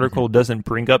while this article doesn't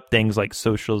bring up things like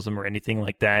socialism or anything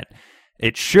like that,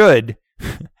 it should,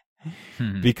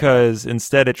 because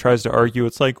instead it tries to argue,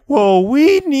 it's like, well,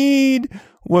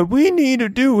 what we need to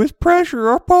do is pressure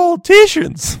our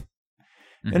politicians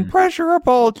and pressure our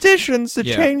politicians to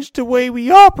change the way we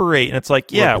operate. And it's like,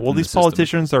 these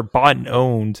politicians are bought and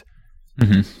owned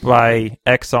by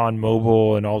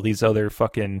ExxonMobil and all these other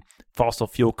fucking fossil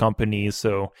fuel companies.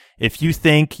 So if you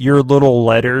think your little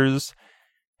letters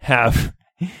have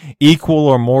equal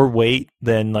or more weight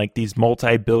than, like, these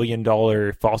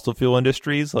multi-billion-dollar fossil fuel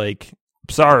industries, like,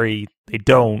 sorry, they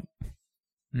don't.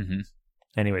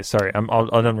 Anyway, sorry, I'm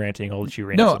done ranting. I'll let you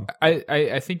rant. No,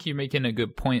 I think you're making a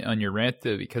good point on your rant,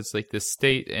 though, because, like, the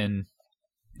state and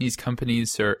these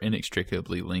companies are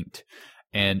inextricably linked.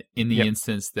 And in the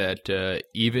instance that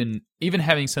even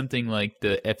having something like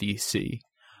the FEC,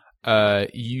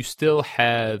 you still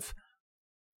have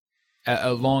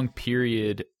a long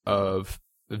period of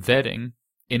vetting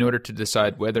in order to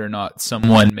decide whether or not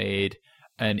someone made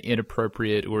an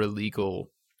inappropriate or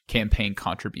illegal campaign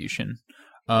contribution,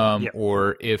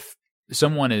 or if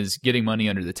someone is getting money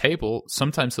under the table,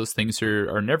 sometimes those things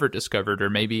are never discovered, or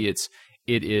maybe it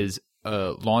is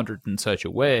laundered in such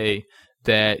a way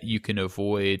that you can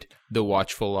avoid the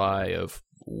watchful eye of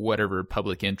whatever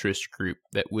public interest group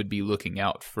that would be looking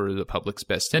out for the public's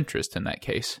best interest in that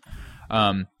case.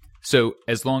 So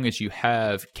as long as you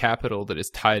have capital that is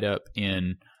tied up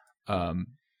in,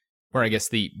 or I guess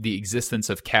the existence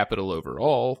of capital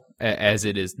overall, as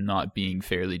it is not being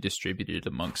fairly distributed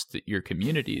amongst your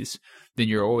communities, then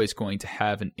you're always going to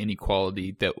have an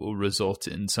inequality that will result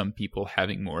in some people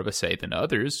having more of a say than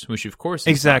others, which of course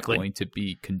is not going to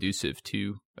be conducive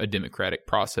to a democratic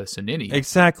process in any.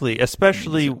 Exactly,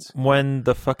 especially when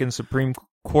the fucking Supreme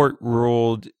Court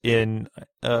ruled in,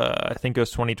 I think it was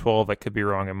 2012, I could be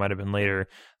wrong, it might have been later,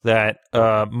 that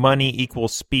money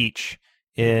equals speech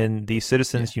in the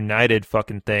Citizens United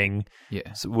fucking thing,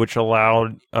 which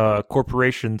allowed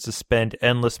corporations to spend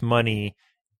endless money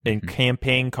in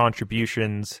campaign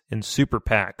contributions in super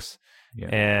PACs. Yeah.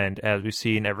 And as we've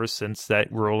seen ever since that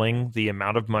ruling, the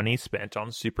amount of money spent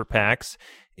on super PACs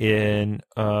in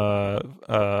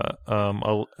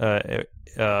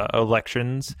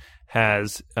elections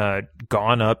has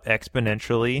gone up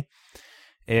exponentially.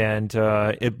 And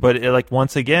like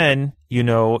once again,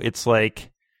 it's like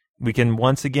we can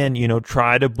once again,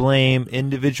 try to blame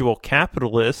individual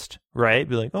capitalists, right?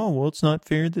 Be like, oh, well, it's not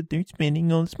fair that they're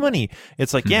spending all this money.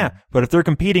 It's like, yeah, but if they're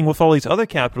competing with all these other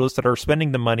capitalists that are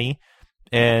spending the money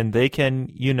and they can,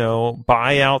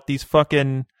 buy out these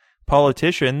fucking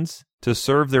politicians to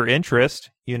serve their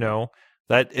interest,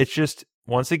 that it's just,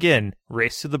 once again,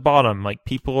 race to the bottom. Like,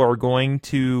 people are going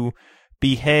to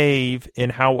behave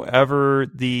in however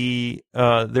they're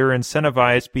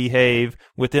incentivized behave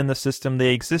within the system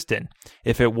they exist in.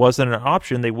 If it wasn't an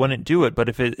option, they wouldn't do it. But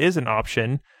if it is an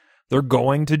option, they're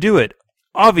going to do it.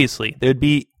 Obviously, they'd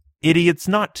be idiots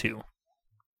not to.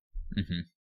 Mm-hmm.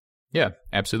 Yeah,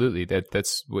 absolutely.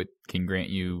 That's what can grant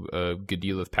you a good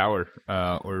deal of power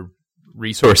or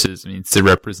resources. I mean, it's the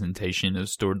representation of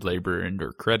stored labor and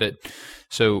or credit.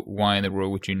 So why in the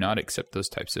world would you not accept those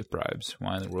types of bribes?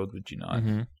 Why in the world would you not?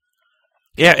 Mm-hmm.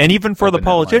 Yeah, and even for the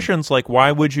politicians, like,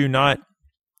 why would you not?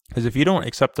 Because if you don't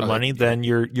accept the money, then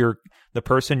you're the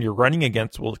person you're running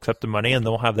against will accept the money, and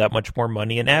they'll have that much more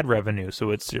money in ad revenue.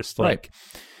 So it's just like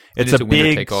it's a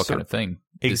winner take all kind of thing.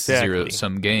 This zero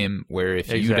sum game where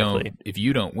if you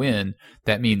don't win,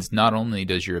 that means not only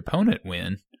does your opponent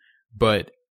win,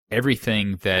 but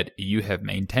everything that you have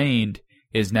maintained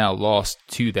is now lost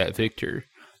to that victor.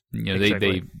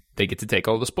 They get to take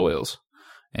all the spoils.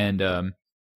 And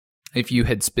if you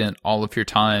had spent all of your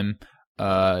time,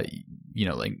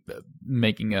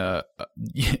 making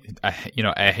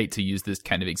I hate to use this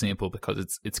kind of example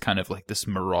because it's kind of like this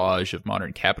mirage of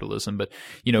modern capitalism, but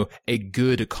a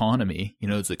good economy,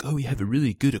 it's like, oh, we have a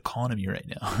really good economy right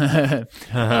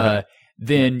now.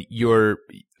 Then your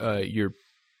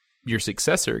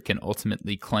successor can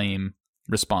ultimately claim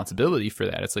responsibility for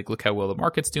that. It's like, look how well the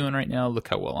market's doing right now. Look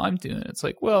how well I'm doing. It's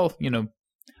like, well,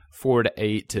 4 to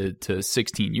 8 to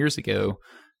 16 years ago,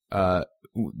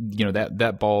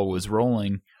 that ball was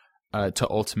rolling to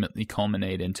ultimately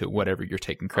culminate into whatever you're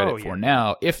taking credit for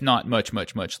now, if not much,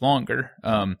 much, much longer.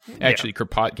 Actually,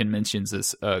 Kropotkin mentions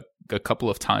this a couple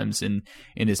of times in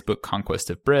his book Conquest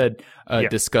of Bread,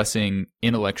 discussing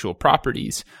intellectual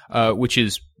properties, which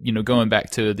is, going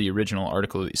back to the original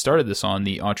article that we started this on,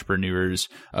 the entrepreneurs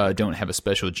don't have a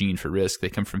special gene for risk. They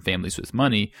come from families with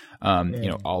money, a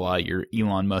la your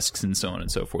Elon Musks and so on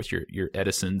and so forth, your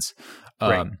Edisons.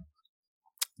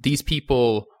 These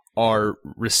people are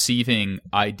receiving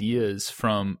ideas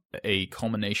from a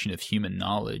culmination of human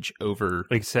knowledge over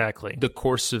the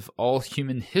course of all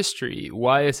human history.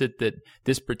 Why is it that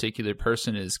this particular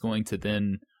person is going to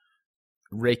then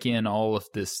rake in all of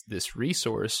this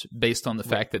resource based on the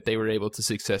fact that they were able to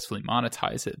successfully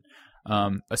monetize it?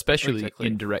 Especially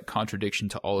in direct contradiction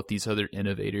to all of these other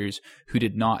innovators who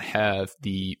did not have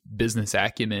the business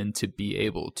acumen to be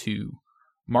able to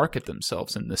market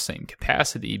themselves in the same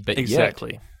capacity, but yet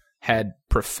had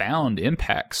profound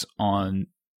impacts on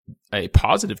a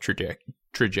positive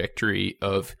trajectory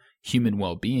of human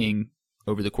well-being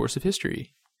over the course of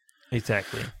history.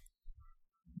 Exactly.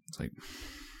 It's like,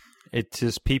 it's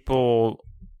just people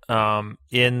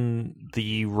in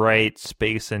the right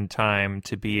space and time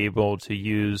to be able to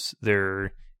use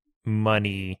their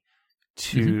money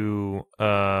to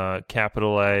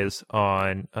capitalize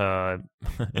on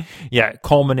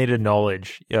culminated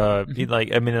knowledge. Like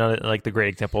the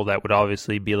great example of that would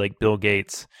obviously be like Bill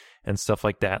Gates and stuff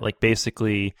like that. Like,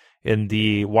 basically in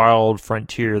the wild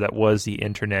frontier that was the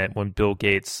internet, when Bill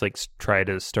Gates tried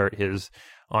to start his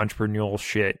entrepreneurial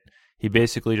shit, he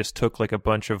basically just took like a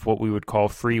bunch of what we would call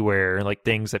freeware, like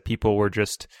things that people were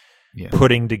just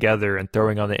putting together and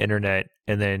throwing on the internet,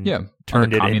 and then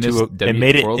turned it into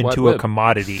made it into a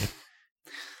commodity.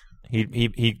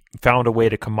 He found a way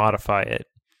to commodify it,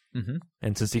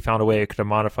 and since he found a way to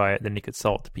commodify it, then he could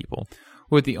sell it to people.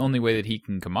 Well, the only way that he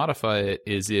can commodify it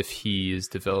is if he is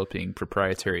developing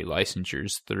proprietary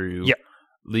licensures through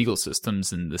legal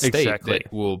systems in the state that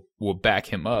will back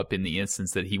him up in the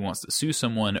instance that he wants to sue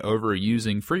someone over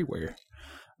using freeware,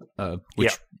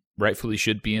 which rightfully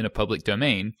should be in a public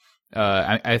domain.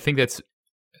 I think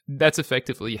that's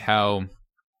effectively how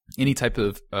any type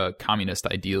of communist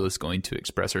ideal is going to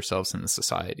express ourselves in the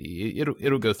society.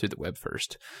 It'll go through the web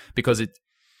first, because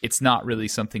it's not really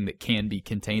something that can be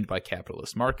contained by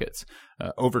capitalist markets.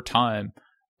 Over time,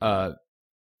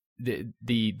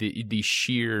 the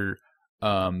sheer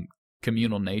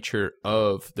communal nature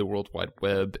of the World Wide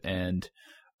Web and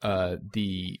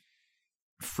the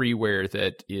freeware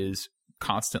that is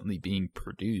constantly being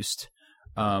produced,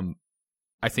 I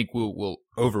think will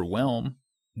overwhelm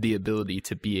the ability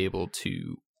to be able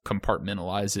to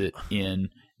compartmentalize it in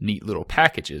neat little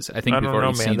packages. I think we've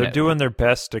already seen that. They're doing their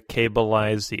best to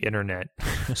cableize the internet.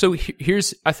 So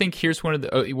here's one of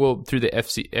the through the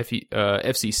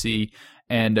FCC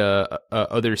and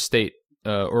other state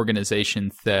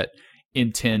organizations that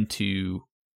intend to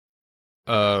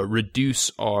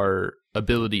reduce our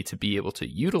ability to be able to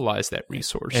utilize that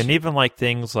resource. And even like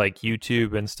things like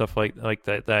YouTube and stuff like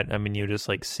that, I mean, you just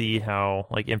like see how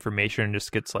like information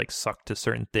just gets like sucked to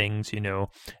certain things,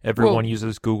 everyone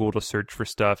uses Google to search for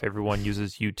stuff, everyone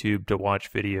uses YouTube to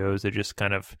watch videos. They just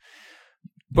kind of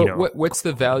what's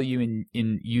the value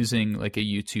in using like a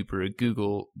YouTube or a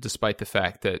Google, despite the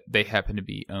fact that they happen to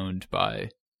be owned by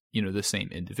the same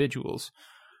individuals?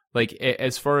 Like,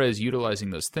 as far as utilizing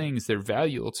those things, their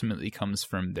value ultimately comes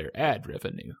from their ad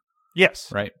revenue.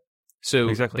 Yes. Right? So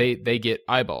exactly. they get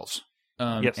eyeballs.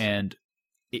 Yes. And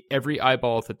every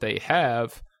eyeball that they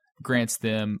have grants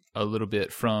them a little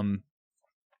bit from,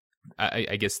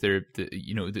 I guess,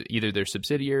 either their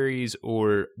subsidiaries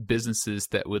or businesses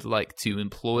that would like to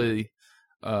employ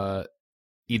either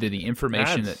the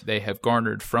information that they have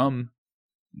garnered from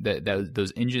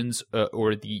those engines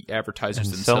or the advertisers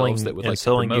and themselves that would like to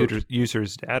promote. Selling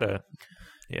users data.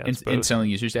 Yeah, and selling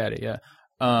users data, yeah.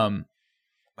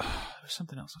 There's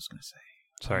something else I was going to say.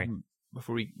 Sorry.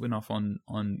 Before we went off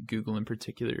on Google in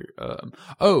particular.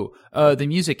 The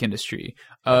music industry.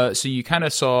 So you kind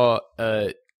of saw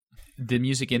the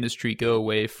music industry go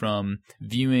away from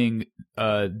viewing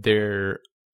their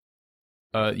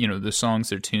the songs,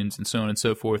 their tunes, and so on and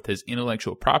so forth as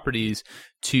intellectual properties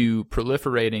to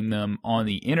proliferating them on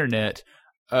the internet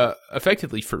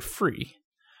effectively for free.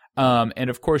 And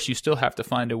of course, you still have to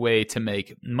find a way to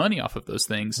make money off of those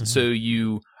things. Mm-hmm. So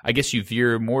you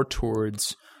veer more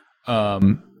towards,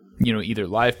 either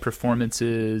live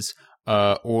performances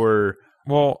or...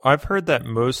 Well, I've heard that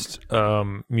most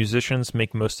musicians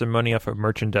make most of their money off of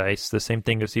merchandise. The same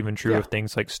thing is even true of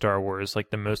things like Star Wars.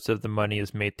 Like the most of the money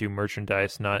is made through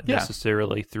merchandise, not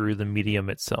necessarily through the medium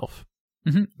itself.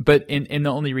 Mm-hmm. But and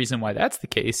the only reason why that's the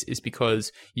case is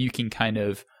because you can kind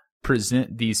of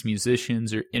present these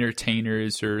musicians or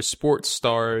entertainers or sports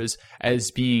stars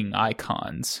as being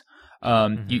icons.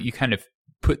 You kind of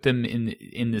put them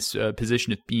in this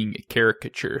position of being a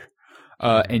caricature.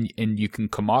 And you can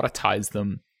commoditize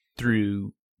them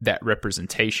through that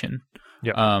representation.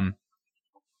 Yeah.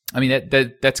 I mean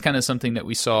that's kind of something that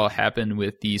we saw happen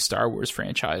with the Star Wars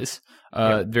franchise,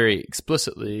 very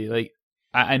explicitly. Like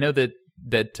I know that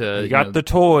you got the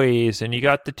toys and you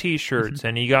got the T-shirts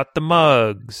and you got the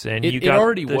mugs and you got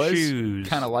already the was shoes.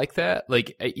 Kind of like that.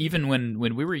 Like even when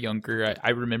we were younger,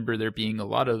 I remember there being a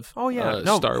lot of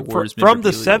Star Wars from the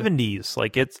 70s.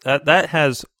 Like it's that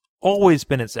has always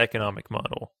been its economic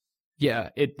model. Yeah,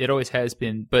 it always has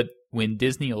been. But when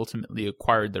Disney ultimately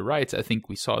acquired the rights, I think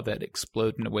we saw that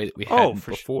explode in a way that we hadn't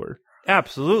before.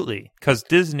 Absolutely. Because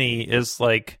Disney is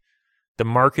like the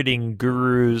marketing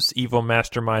gurus, evil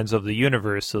masterminds of the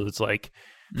universe. So it's like,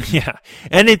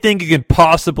 anything you can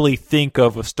possibly think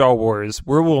of Star Wars,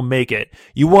 where we'll make it.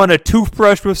 You want a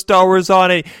toothbrush with Star Wars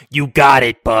on it? You got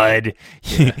it, bud.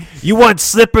 You want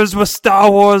slippers with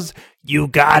Star Wars? You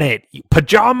got it.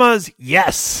 Pajamas?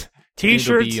 Yes.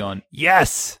 T-shirts?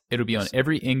 Yes. It'll be on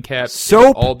every end cap.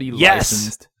 Soap? It'll all be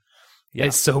licensed.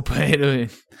 Yes. Soap. We'll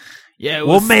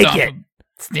make it.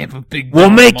 Stamp a big. We'll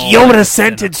make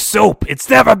Yoda-scented soap. It's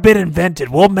never been invented.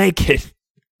 We'll make it.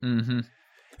 Mm-hmm.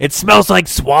 It smells like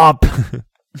swamp.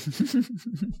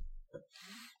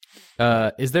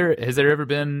 has there ever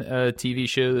been a TV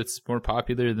show that's more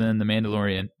popular than The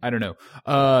Mandalorian? I don't know.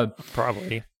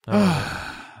 Probably.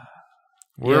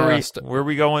 Where are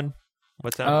we going?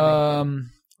 What's happening?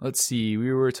 Let's see.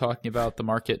 We were talking about the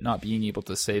market not being able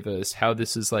to save us. How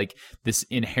this is like this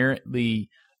inherently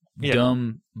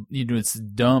dumb, it's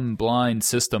dumb, blind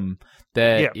system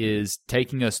that is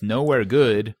taking us nowhere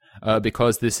good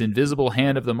because this invisible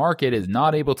hand of the market is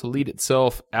not able to lead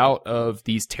itself out of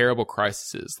these terrible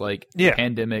crises like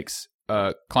pandemics,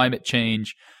 climate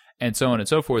change, and so on and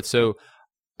so forth. So,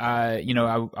 I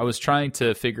was trying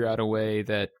to figure out a way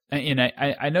that, and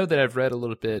I know that I've read a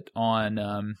little bit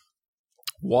on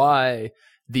why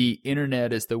the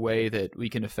internet is the way that we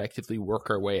can effectively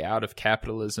work our way out of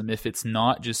capitalism if it's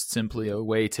not just simply a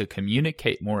way to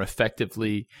communicate more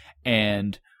effectively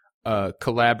and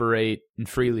collaborate and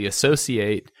freely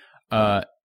associate in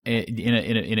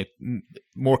a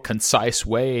more concise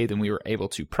way than we were able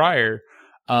to prior.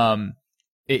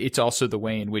 It's also the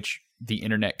way in which the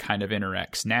internet kind of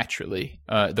interacts naturally,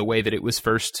 the way that it was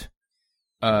first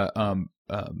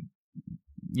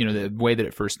the way that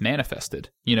it first manifested,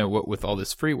 with all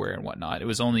this freeware and whatnot. It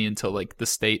was only until like the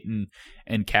state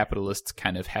and capitalists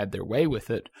kind of had their way with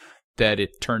it that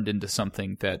it turned into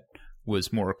something that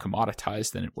was more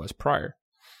commoditized than it was prior.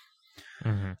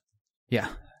 Mm-hmm. Yeah.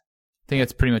 I think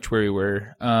that's pretty much where we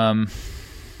were. We were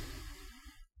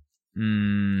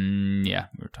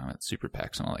talking about super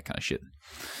PACs and all that kind of shit.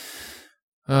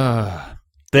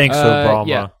 Thanks, Obama.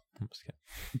 Yeah.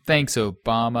 Thanks,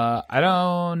 Obama. I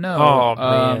don't know. Oh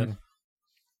man.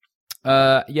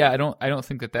 I don't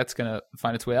think that that's gonna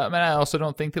find its way out. I mean, I also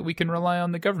don't think that we can rely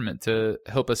on the government to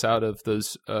help us out of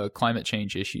those climate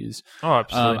change issues. Oh,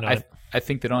 absolutely not. I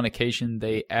think that on occasion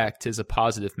they act as a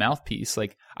positive mouthpiece.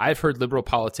 Like I've heard liberal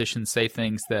politicians say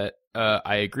things that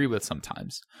I agree with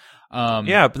sometimes.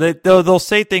 But they'll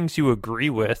say things you agree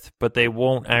with, but they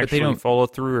won't actually follow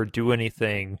through or do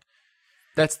anything.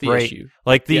 That's the issue.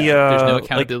 Like there's no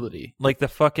accountability. Like the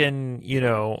fucking,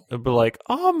 it'll be like,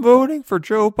 I'm voting for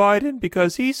Joe Biden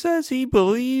because he says he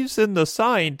believes in the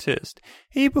scientist.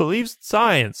 He believes in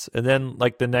science. And then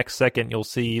like the next second you'll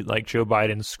see like Joe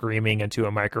Biden screaming into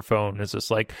a microphone. It's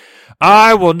just like,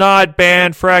 I will not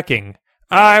ban fracking.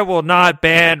 I will not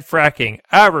ban fracking.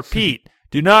 I repeat.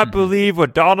 Do not believe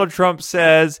what Donald Trump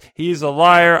says. He's a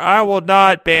liar. I will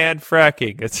not ban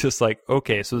fracking. It's just like,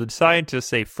 okay, so the scientists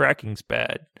say fracking's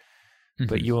bad,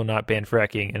 but you will not ban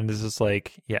fracking. And this is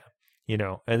like,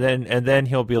 and then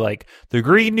he'll be like, the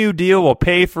Green New Deal will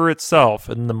pay for itself.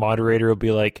 And the moderator will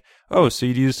be like, oh, so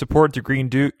do you support the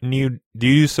do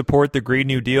you support the Green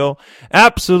New Deal?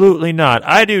 Absolutely not.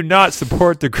 I do not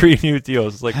support the Green New Deal.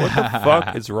 It's like, what the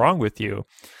fuck is wrong with you?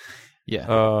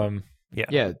 Yeah.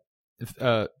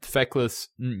 Feckless,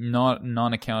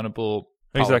 non-accountable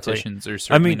politicians are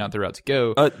certainly not the route to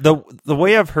go. The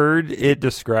way I've heard it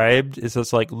described is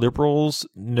it's like liberals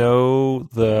know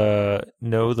the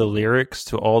lyrics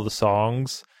to all the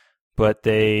songs, but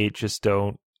they just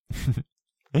don't.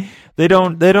 they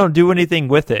don't do anything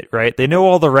with it, right? They know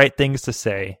all the right things to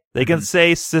say. They can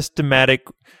say systematic,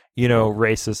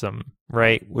 racism,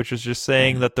 right? Which is just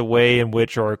saying that the way in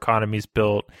which our economy is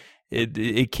built.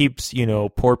 It keeps,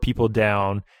 poor people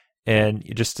down, and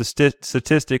just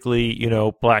statistically,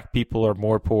 black people are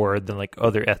more poor than like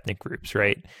other ethnic groups,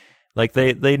 right? Like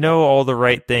they know all the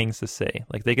right things to say.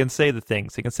 Like they can say the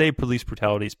things. They can say police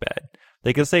brutality is bad.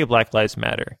 They can say Black Lives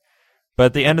Matter. But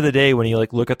at the end of the day, when you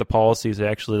like look at the policies they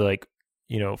actually like,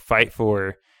 fight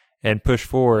for and push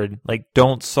forward, like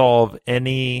don't solve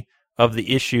any of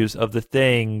the issues of the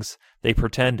things they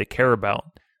pretend to care about.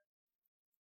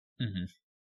 Mm-hmm.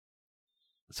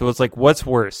 So it's like, what's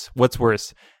worse? What's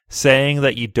worse? Saying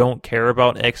that you don't care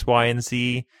about X, Y, and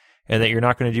Z and that you're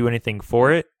not going to do anything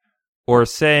for it? Or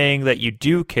saying that you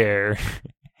do care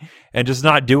and just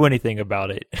not do anything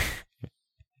about it?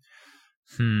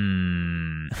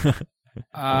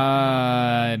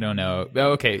 I don't know.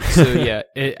 Okay, so yeah,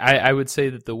 I would say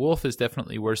that the wolf is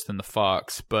definitely worse than the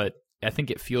fox, but I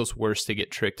think it feels worse to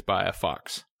get tricked by a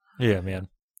fox. Yeah, man.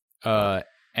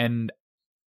 And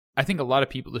I think a lot of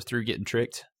people are through getting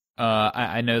tricked.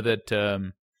 I know that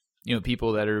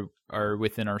people that are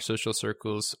within our social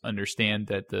circles understand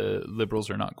that the liberals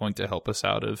are not going to help us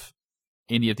out of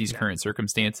any of these current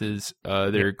circumstances.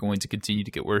 They're going to continue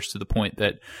to get worse to the point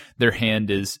that their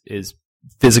hand is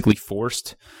physically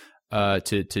forced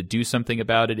to do something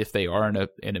about it if they are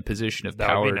in a position of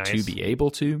power to be able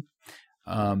to.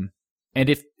 And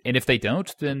if they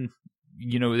don't, then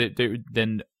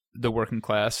then the working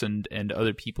class and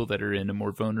other people that are in a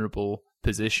more vulnerable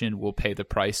position will pay the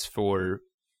price for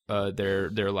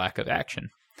their lack of action.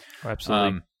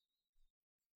 Absolutely.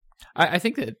 I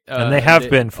think that, and they have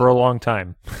been for a long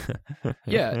time.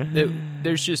 Yeah,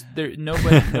 there's just no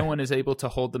one is able to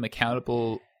hold them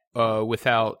accountable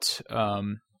without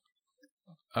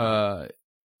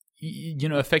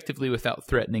effectively without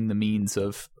threatening the means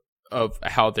of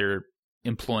how they're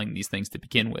employing these things to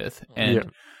begin with.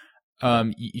 And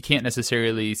you can't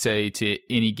necessarily say to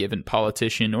any given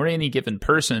politician or any given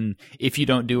person, if you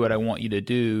don't do what I want you to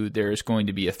do, there's going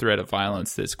to be a threat of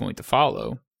violence that's going to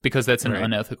follow, because that's an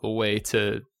unethical way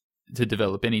to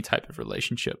develop any type of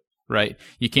relationship, right?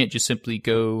 You can't just simply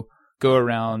go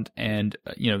around and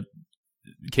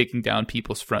kicking down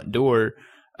people's front door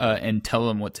and tell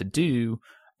them what to do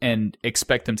and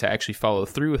expect them to actually follow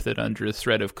through with it under the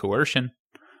threat of coercion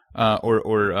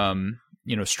or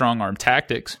strong arm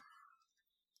tactics,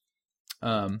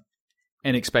 and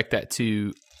expect that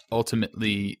to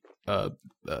ultimately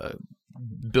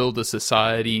build a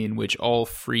society in which all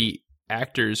free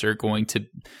actors are going to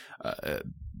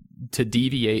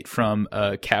deviate from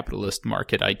capitalist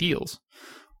market ideals.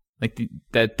 Like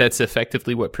that's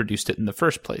effectively what produced it in the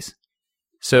first place.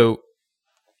 So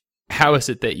how is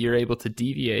it that you're able to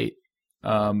deviate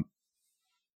from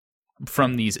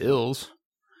these ills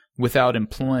without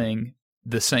employing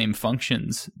the same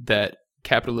functions that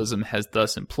capitalism has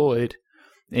thus employed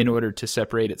in order to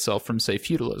separate itself from, say,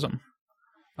 feudalism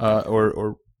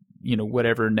or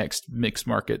whatever next mixed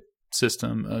market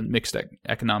system, mixed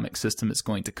economic system is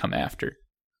going to come after?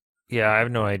 Yeah, I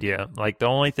have no idea. Like, the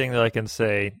only thing that I can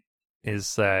say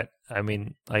is that, I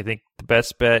think the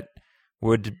best bet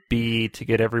would be to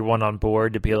get everyone on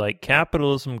board to be like,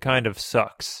 capitalism kind of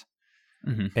sucks.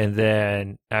 Mm-hmm. And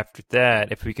then after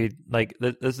that, if we could, like,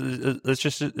 this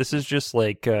is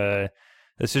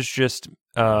just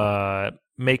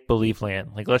make-believe land.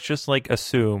 Like, let's just, like,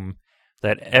 assume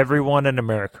that everyone in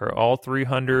America, all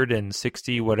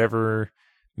 360 whatever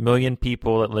million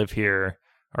people that live here,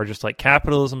 are just like,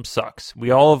 capitalism sucks.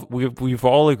 We've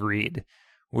all agreed.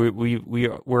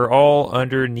 We're all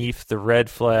underneath the red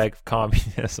flag of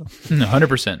communism.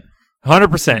 100%.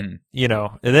 100%.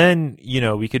 And then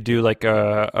we could do like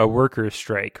a workers'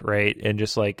 strike, right? And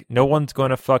just like, no one's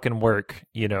going to fucking work,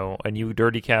 and you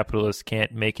dirty capitalists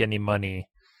can't make any money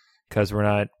because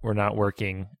we're not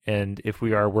working, and if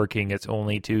we are working, it's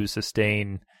only to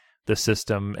sustain the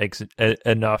system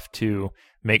enough to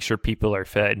make sure people are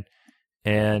fed.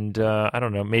 And I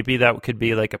don't know, maybe that could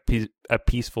be like a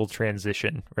peaceful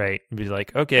transition, right? Be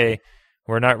like, okay,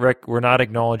 we're not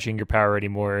acknowledging your power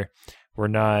anymore. We're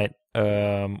not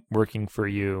working for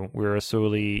you. We're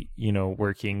solely,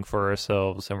 working for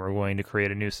ourselves, and we're going to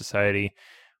create a new society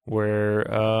where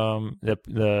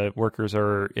the workers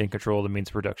are in control of the means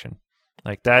of production.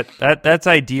 Like that's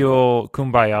ideal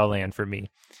kumbaya land for me.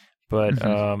 But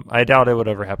I doubt it would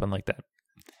ever happen like that.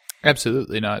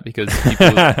 Absolutely not, because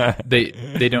people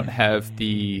they don't have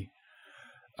the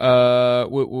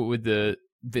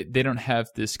they don't have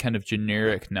this kind of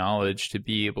generic knowledge to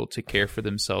be able to care for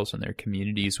themselves and their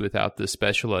communities without the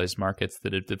specialized markets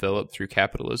that have developed through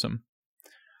capitalism.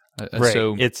 Right.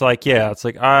 So it's like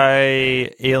I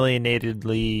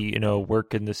alienatedly,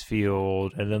 work in this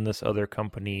field, and then this other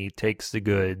company takes the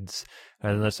goods,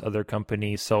 and then this other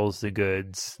company sells the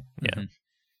goods. Yeah.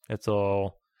 It's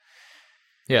all.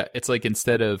 Yeah, it's like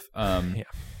instead of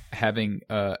having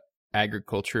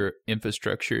agriculture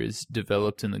infrastructure is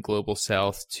developed in the global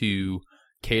south to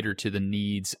cater to the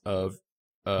needs of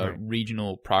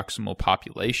regional proximal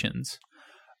populations,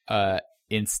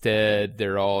 instead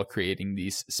they're all creating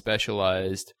these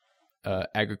specialized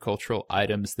agricultural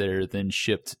items that are then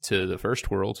shipped to the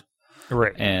first world.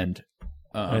 Right. And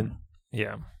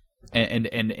yeah. And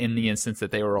in the instance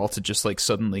that they were all to just like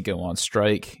suddenly go on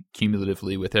strike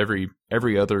cumulatively with every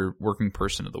other working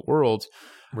person of the world,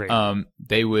 right.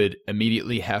 They would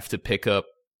immediately have to pick up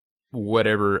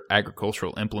whatever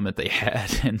agricultural implement they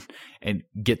had and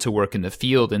get to work in the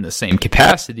field in the same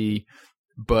capacity,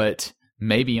 but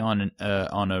maybe on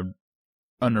a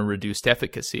reduced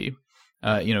efficacy,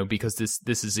 because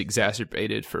this is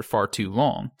exacerbated for far too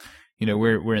long.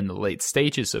 We're in the late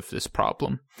stages of this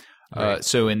problem. Right.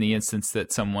 So in the instance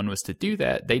that someone was to do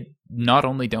that, they not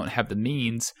only don't have the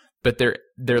means, but their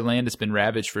land has been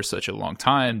ravaged for such a long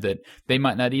time that they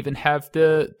might not even have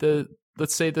the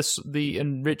let's say the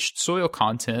enriched soil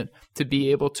content to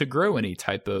be able to grow any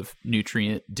type of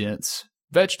nutrient dense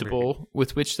vegetable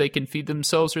with which they can feed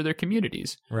themselves or their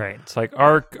communities. Right. It's like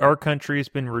our country has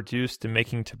been reduced to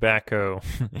making tobacco,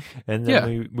 and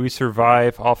then we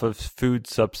survive off of food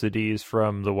subsidies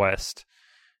from the West.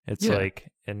 It's like,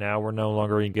 and now we're no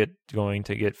longer going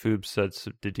to get food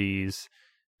subsidies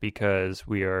because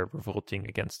we are revolting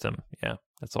against them. Yeah,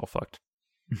 that's all fucked.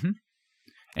 Mm-hmm.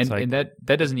 And like, and that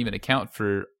doesn't even account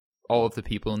for all of the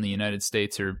people in the United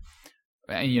States, and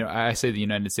I say the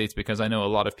United States because I know a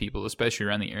lot of people, especially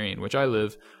around the area in which I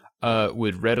live,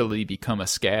 would readily become a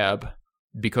scab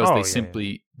because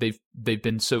they've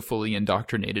been so fully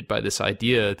indoctrinated by this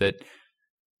idea that,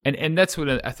 and that's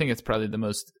what I think it's probably the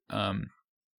most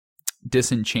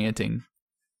disenchanting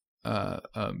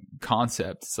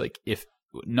concept. It's like if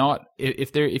you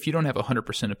don't have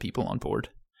 100% of people on board,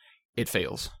 it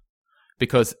fails.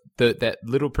 Because that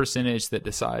little percentage that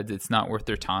decides it's not worth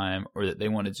their time, or that they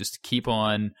want to just keep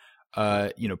on,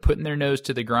 putting their nose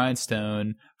to the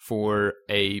grindstone for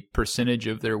a percentage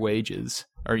of their wages,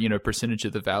 or percentage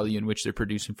of the value in which they're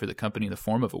producing for the company in the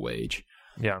form of a wage.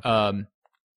 Yeah.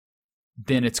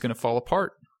 Then it's going to fall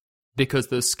apart because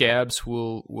those scabs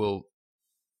will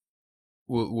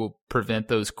prevent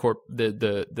those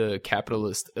the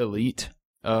capitalist elite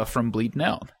from bleeding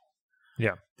out.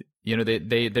 Yeah.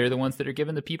 They're the ones that are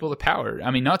giving the people the power. I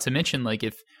mean, not to mention, like,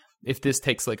 if this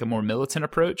takes like a more militant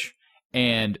approach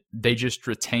and they just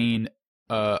retain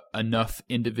enough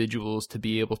individuals to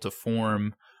be able to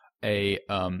form a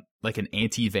like an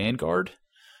anti-vanguard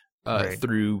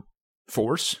through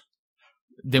force,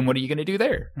 then what are you going to do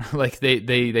there? Like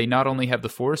they not only have the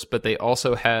force, but they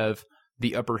also have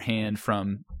the upper hand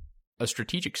from a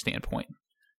strategic standpoint.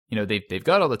 They've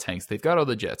got all the tanks, they've got all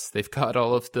the jets, they've got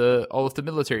all of the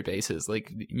military bases. Like,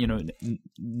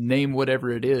 name whatever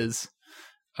it is,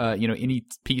 any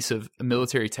piece of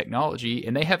military technology,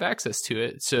 and they have access to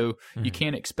it. So you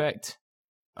can't expect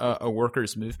a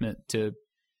workers' movement to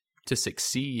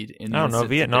succeed. I don't know.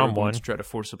 Vietnam won. To try to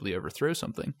forcibly overthrow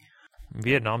something.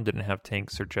 Vietnam didn't have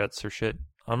tanks or jets or shit.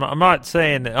 I'm not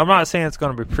saying it's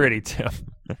going to be pretty, Tim.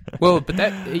 Well, but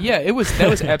that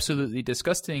was absolutely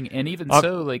disgusting, and even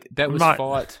so, like, that was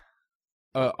fought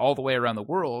all the way around the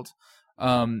world.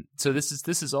 So this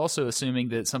is also assuming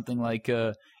that something like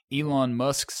Elon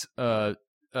Musk's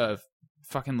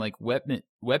fucking like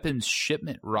weapons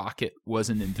shipment rocket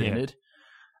wasn't invented,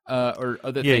 or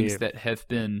other things that have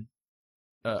been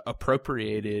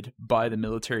appropriated by the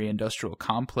military-industrial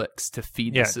complex to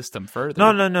feed the system further.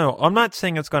 No. I'm not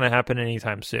saying it's going to happen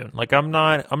anytime soon. Like, I'm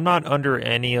not under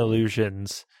any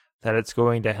illusions that it's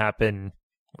going to happen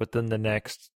within the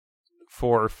next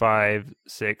 4, 5,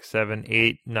 6, 7,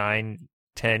 8, 9,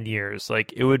 10 years.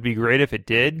 Like, it would be great if it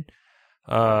did,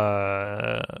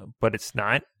 but it's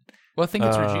not. Well, I think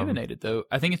it's rejuvenated, though.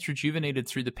 I think it's rejuvenated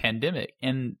through the pandemic,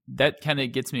 and that kind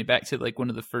of gets me back to like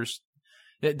one of the first.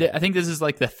 I think this is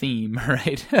like the theme,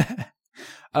 right?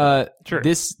 Sure.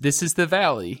 This is the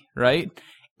valley, right?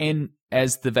 And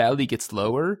as the valley gets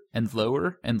lower and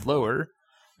lower and lower,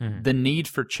 the need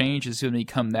for change is going to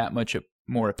become that much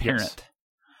more apparent.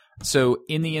 Yes. So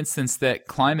in the instance that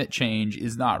climate change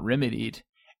is not remedied,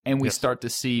 and we start to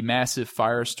see massive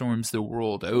firestorms the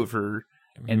world over,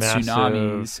 and massive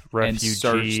tsunamis, refugee,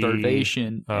 and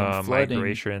starvation, and flooding,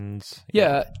 migrations.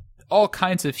 Yeah. All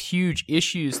kinds of huge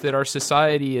issues that our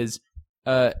society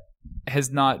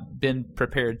has not been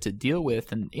prepared to deal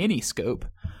with in any scope.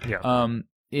 Yeah.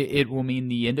 It will mean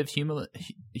the end of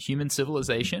human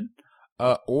civilization,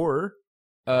 or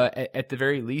at the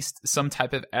very least, some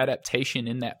type of adaptation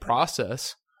in that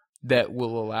process that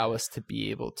will allow us to be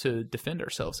able to defend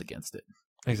ourselves against it.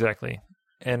 Exactly.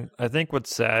 And I think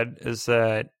what's sad is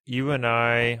that you and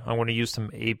I want to use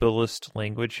some ableist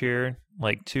language here,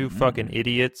 like two fucking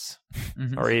idiots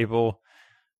are able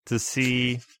to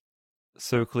see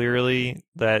so clearly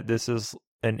that this is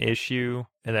an issue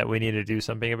and that we need to do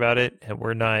something about it. And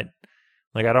we're not,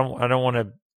 like, I don't want to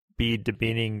be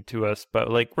demeaning to us,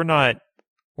 but like, we're not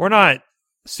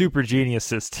super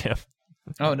geniuses, Tim.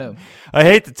 Oh no. I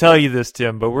hate to tell you this,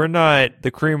 Tim, but we're not the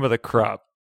cream of the crop.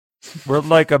 We're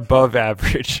like above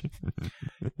average.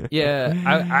 Yeah,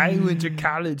 I went to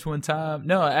college one time.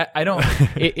 No, I don't.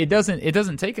 It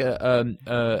doesn't take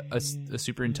a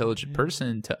super intelligent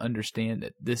person to understand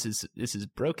that this is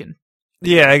broken.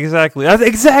 Yeah, exactly.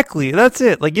 Exactly. That's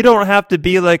it. Like, you don't have to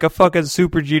be like a fucking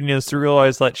super genius to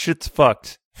realize that shit's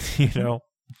fucked.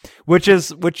 Which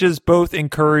is both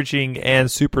encouraging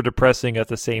and super depressing at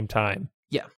the same time.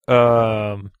 Yeah.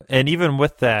 And even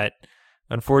with that,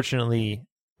 unfortunately,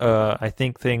 I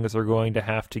think things are going to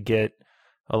have to get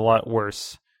a lot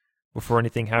worse before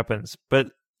anything happens. But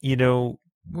we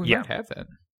might have that.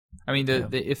 I mean,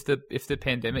 if the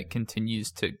pandemic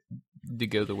continues to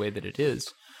go the way that it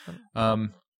is,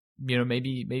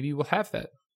 maybe we'll have that.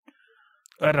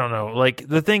 I don't know. Like,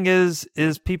 the thing is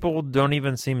people don't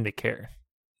even seem to care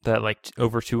that like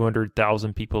over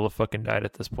 200,000 people have fucking died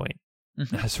at this point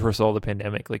as a result of the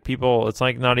pandemic. Like, people, it's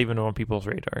like not even on people's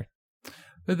radar.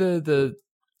 The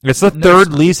It's the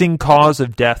third leading cause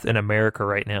of death in America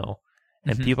right now,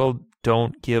 and people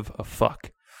don't give a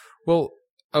fuck. Well,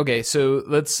 okay, so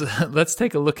let's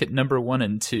take a look at number 1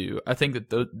 and 2. I think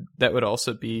that that would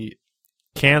also be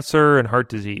cancer and heart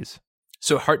disease.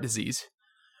 So heart disease,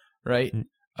 right?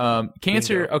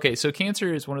 Cancer. Okay, so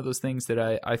cancer is one of those things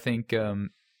that I think that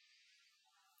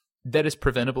is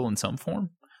preventable in some form,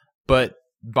 but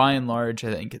by and large,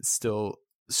 I think it's still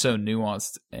so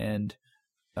nuanced and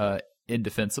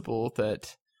indefensible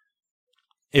that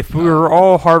if we were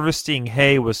all harvesting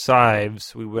hay with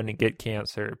scives, we wouldn't get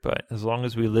cancer. But as long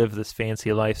as we live this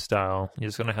fancy lifestyle, you're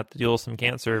just gonna have to deal with some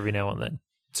cancer every now and then.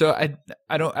 So I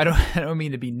don't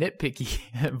mean to be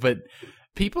nitpicky, but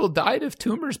people died of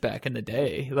tumors back in the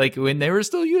day, like when they were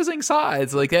still using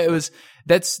scythes. Like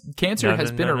cancer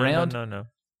has been around. No.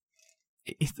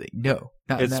 It's like, no,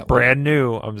 not it's brand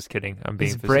new. I'm just kidding. I'm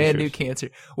being facetious. Brand new cancer.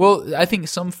 Well, I think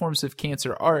some forms of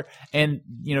cancer are, and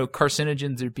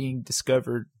carcinogens are being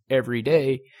discovered every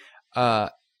day.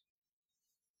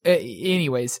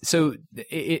 Anyways, so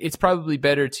it's probably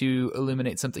better to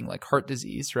eliminate something like heart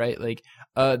disease, right? Like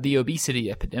the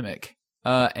obesity epidemic,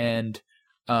 and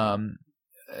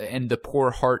the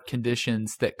poor heart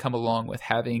conditions that come along with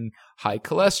having high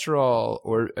cholesterol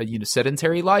or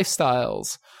sedentary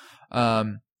lifestyles.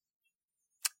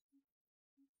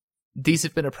 These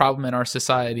have been a problem in our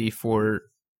society for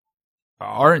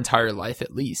our entire life,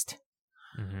 at least.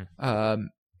 Mm-hmm.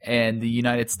 And the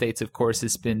United States, of course,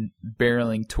 has been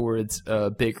barreling towards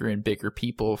bigger and bigger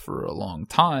people for a long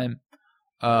time.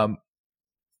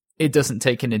 It doesn't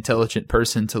take an intelligent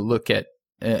person to look at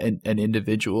an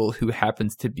individual who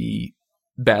happens to be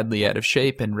badly out of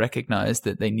shape and recognize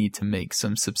that they need to make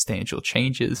some substantial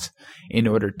changes in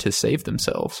order to save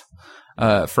themselves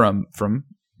from the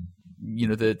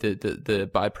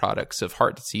byproducts of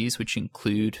heart disease, which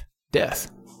include death.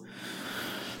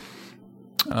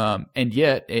 And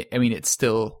yet, it's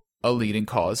still a leading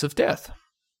cause of death.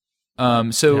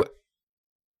 So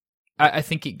I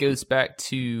think it goes back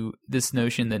to this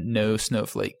notion that no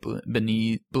snowflake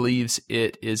believes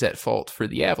it is at fault for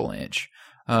the avalanche.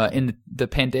 In the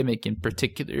pandemic in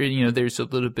particular, there's a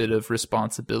little bit of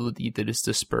responsibility that is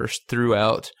dispersed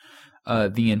throughout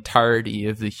the entirety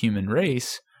of the human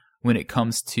race when it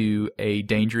comes to a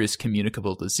dangerous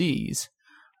communicable disease.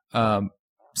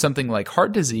 Something like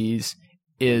heart disease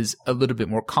is a little bit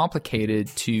more complicated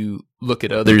to look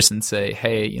at others and say,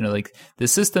 hey, the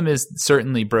system is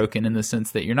certainly broken in the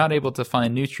sense that you're not able to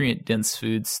find nutrient-dense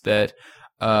foods that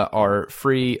are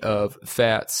free of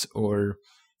fats or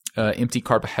empty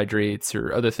carbohydrates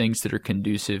or other things that are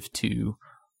conducive to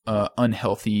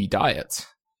unhealthy diets.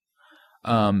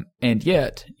 And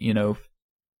yet,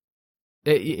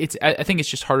 I think it's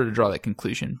just harder to draw that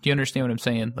conclusion. Do you understand what I'm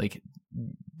saying?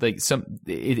 It's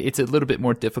a little bit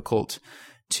more difficult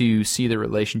to see the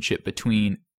relationship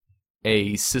between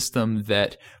a system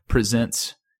that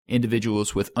presents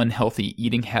individuals with unhealthy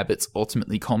eating habits,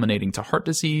 ultimately culminating to heart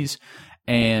disease,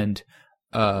 and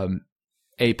a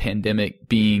pandemic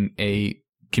being a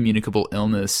communicable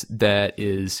illness that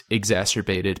is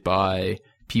exacerbated by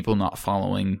people not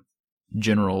following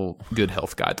general good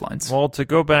health guidelines. Well, to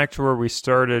go back to where we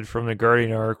started from the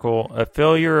Guardian article, a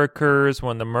failure occurs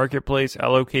when the marketplace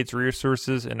allocates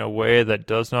resources in a way that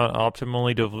does not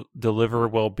optimally deliver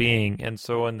well-being. And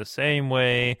so in the same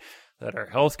way that our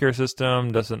healthcare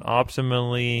system doesn't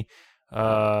optimally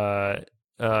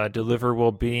deliver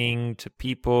well-being to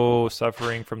people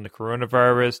suffering from the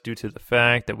coronavirus due to the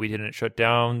fact that we didn't shut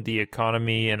down the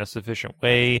economy in a sufficient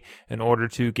way in order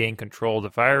to gain control of the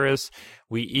virus,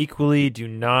 we equally do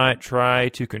not try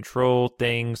to control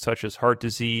things such as heart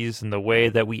disease in the way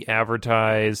that we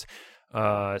advertise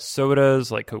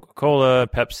sodas like Coca-Cola,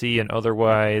 Pepsi, and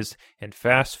otherwise, and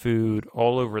fast food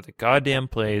all over the goddamn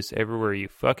place, everywhere you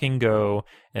fucking go,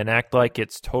 and act like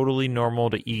it's totally normal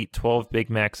to eat 12 Big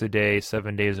Macs a day,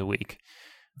 7 days a week.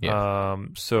 Yeah.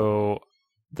 So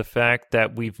the fact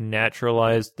that we've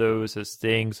naturalized those as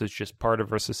things is just part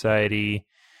of our society,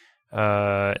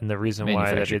 and the reason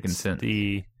why that it's consent.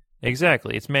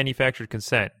 Exactly, it's manufactured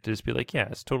consent to just be like, yeah,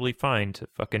 it's totally fine to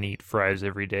fucking eat fries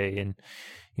every day and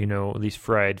these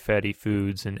fried fatty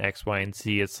foods and X, Y, and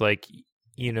Z. It's like,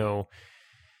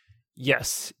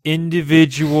 yes,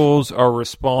 individuals are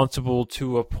responsible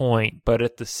to a point, but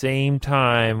at the same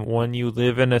time, when you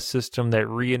live in a system that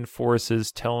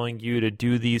reinforces telling you to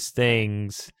do these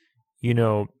things,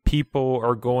 people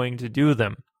are going to do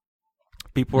them.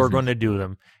 People are going to do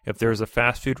them. If there's a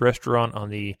fast food restaurant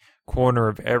on the corner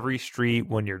of every street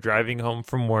when you're driving home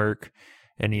from work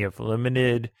and you have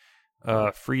limited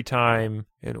free time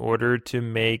in order to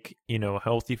make,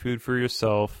 healthy food for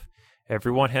yourself,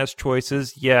 everyone has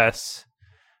choices, yes,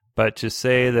 but to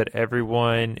say that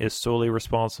everyone is solely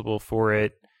responsible for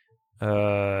it,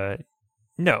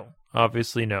 no.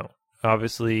 Obviously, no.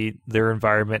 Obviously, their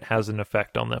environment has an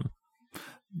effect on them.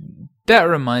 That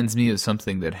reminds me of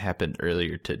something that happened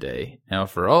earlier today. Now,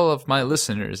 for all of my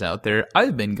listeners out there,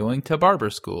 I've been going to barber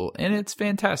school, and it's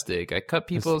fantastic. I cut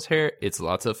people's hair. It's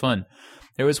lots of fun.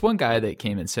 There was one guy that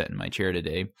came and sat in my chair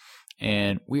today,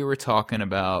 and we were talking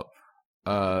about,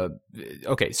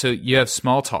 okay, so you have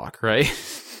small talk, right?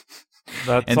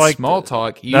 That's like small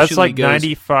talk usually that's like goes,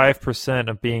 95%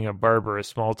 of being a barber is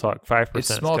small talk. 5% is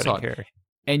small cutting talk. hair.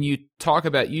 And you talk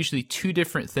about usually two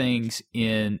different things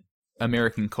in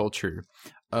American culture.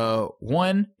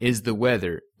 One is the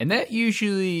weather, and that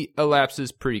usually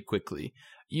elapses pretty quickly.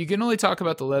 You can only talk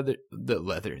about the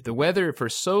weather for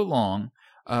so long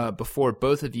before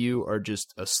both of you are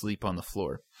just asleep on the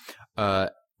floor.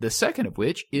 The second of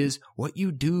which is what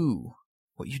you do.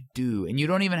 And you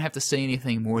don't even have to say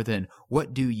anything more than,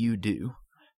 what do you do?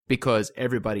 Because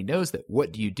everybody knows that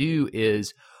what do you do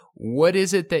is, what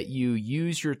is it that you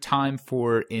use your time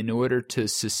for in order to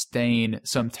sustain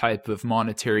some type of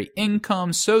monetary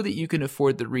income so that you can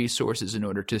afford the resources in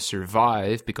order to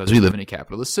survive, because we live in a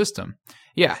capitalist system.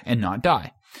 Yeah, and not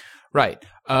die. Right.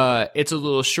 It's a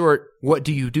little short, what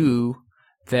do you do,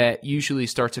 that usually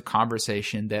starts a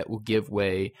conversation that will give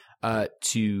way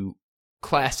to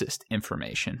classist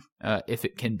information, if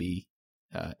it can be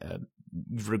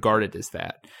regarded as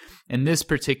that. And this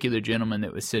particular gentleman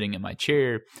that was sitting in my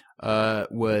chair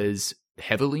was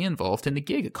heavily involved in the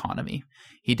gig economy.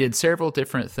 He did several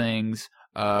different things,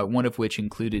 one of which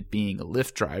included being a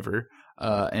Lyft driver,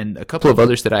 and a couple of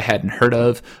others that I hadn't heard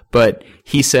of. But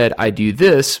he said, I do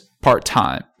this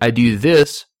part-time. I do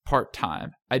this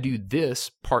part-time. I do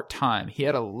this part-time. He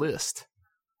had a list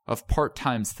of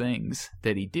part-time things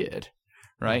that he did.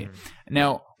 Right? Mm-hmm.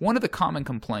 Now, one of the common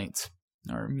complaints,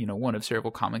 or one of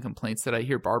several common complaints that I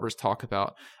hear barbers talk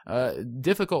about,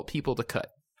 difficult people to cut.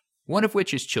 One of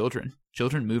which is children.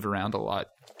 Children move around a lot.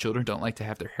 Children don't like to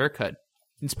have their hair cut.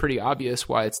 It's pretty obvious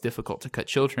why it's difficult to cut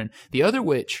children. The other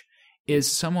which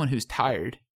is someone who's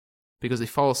tired because they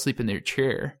fall asleep in their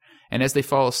chair. And as they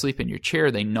fall asleep in your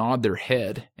chair, they nod their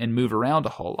head and move around a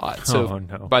whole lot. So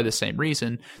by the same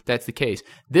reason, that's the case.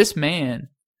 This man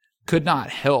could not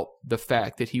help the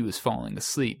fact that he was falling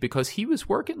asleep because he was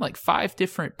working like 5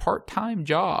 different part-time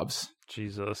jobs.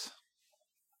 Jesus.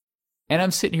 And I'm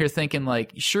sitting here thinking,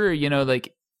 like, sure,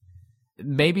 like,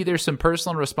 maybe there's some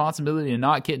personal responsibility to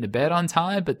not getting to bed on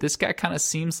time, but this guy kind of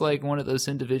seems like one of those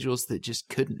individuals that just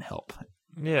couldn't help.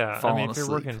 Yeah, I mean, if you're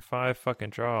working 5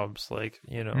 fucking jobs, like,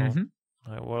 Mm-hmm.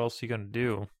 like, what else are you gonna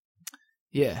do?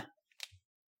 Yeah.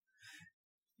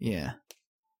 Yeah.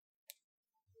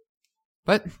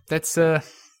 But that's how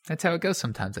it goes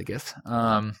sometimes, I guess.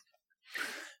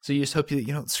 So you just hope that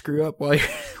you don't screw up while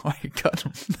you're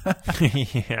cutting them.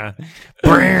 Yeah.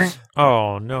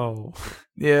 Oh no.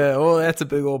 Yeah. Well, that's a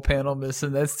big old panel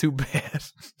missing. That's too bad.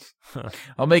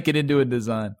 I'll make it into a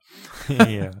design.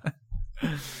 Yeah.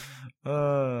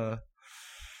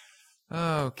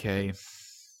 Okay.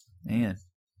 Man.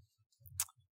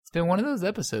 It's been one of those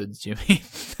episodes, Jimmy.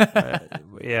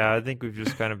 Yeah, I think we've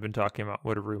just kind of been talking about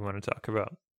whatever we want to talk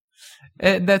about.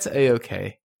 And that's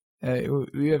A-okay.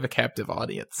 We have a captive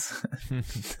audience.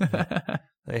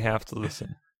 They have to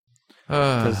listen.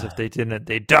 Because if they didn't,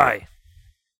 they'd die.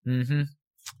 Mm-hmm.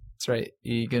 That's right.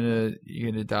 You're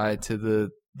gonna die to the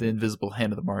invisible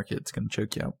hand of the market. It's gonna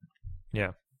choke you out.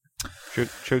 Yeah.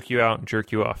 Choke you out and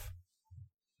jerk you off.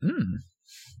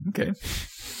 Okay.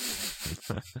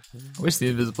 I wish the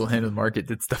invisible hand of the market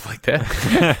did stuff like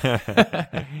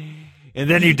that. And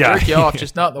then you die. Jerk you off,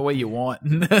 just not the way you want.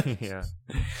 Yeah.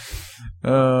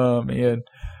 Oh man.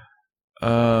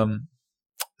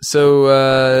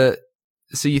 So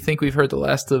you think we've heard the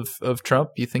last of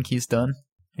Trump? You think he's done?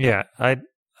 Yeah,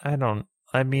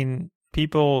 I mean,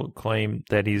 people claim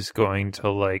that he's going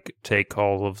to like take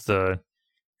all of the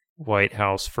White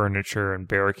House furniture and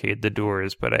barricade the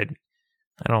doors, but I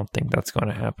don't think that's going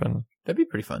to happen. That'd be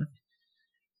pretty fun.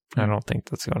 I don't think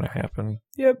that's going to happen.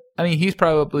 Yep. I mean, he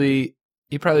probably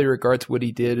regards what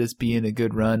he did as being a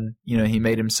good run. He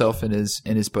made himself and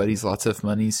his buddies lots of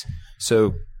monies.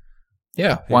 So,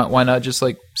 yeah, why not just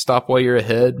like stop while you're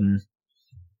ahead and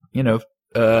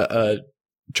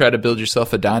try to build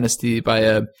yourself a dynasty by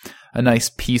a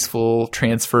nice peaceful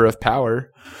transfer of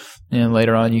power, and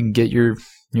later on you can get your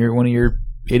one of your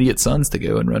idiot sons to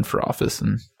go and run for office,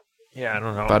 and Yeah, I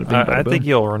don't know. Bada bing, bada I think boom.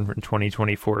 he'll run in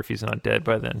 2024 if he's not dead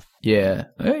by then. Yeah,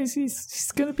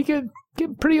 he's gonna be getting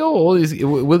pretty old. Is he He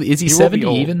will be 70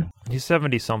 old. even? He's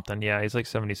 70 something. Yeah, he's like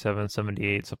 77,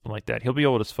 78, something like that. He'll be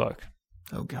old as fuck.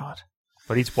 Oh God,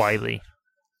 But he's wily.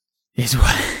 he's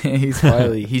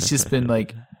wily. He's just been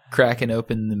like cracking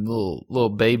open the little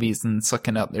babies and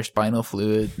sucking out their spinal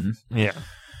fluid and Yeah,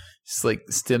 just like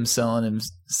stem celling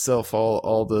himself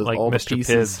all the like all Mr. the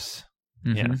pieces.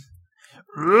 Pibbs. Mhm.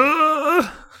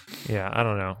 Yeah, I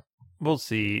don't know. We'll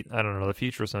see. I don't know. The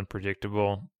future is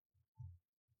unpredictable.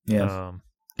 Yeah.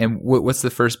 And what's the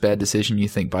first bad decision you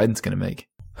think Biden's going to make?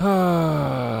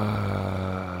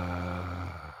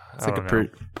 It's like a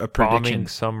prediction. Bombing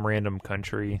some random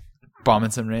country.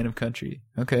 Bombing some random country.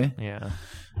 Okay. Yeah.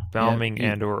 Bombing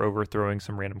Yeah, and or overthrowing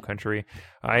some random country.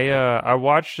 I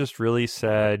watched this really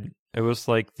sad. It was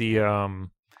like the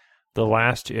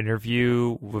last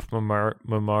interview with Muammar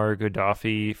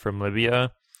Gaddafi from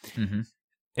Libya. Mm-hmm.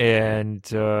 And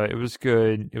it was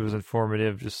good. It was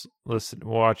informative just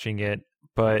watching it.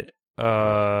 But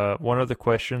one of the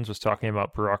questions was talking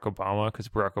about Barack Obama because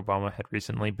Barack Obama had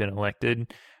recently been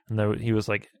elected. And he was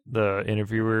like, the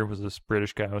interviewer was this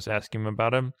British guy who was asking him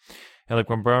about him. And like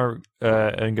when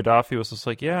and Gaddafi was just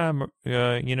like, yeah,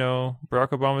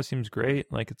 Barack Obama seems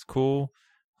great. Like, it's cool.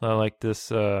 Like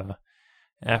this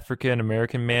African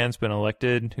American man's been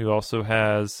elected who also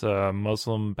has a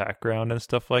Muslim background and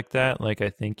stuff like that. Like,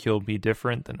 I think he'll be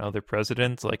different than other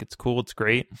presidents. Like, it's cool. It's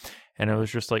great. And it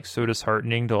was just like so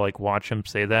disheartening to like watch him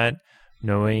say that,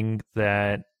 knowing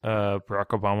that Barack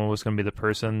Obama was going to be the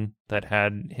person that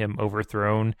had him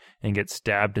overthrown and get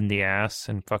stabbed in the ass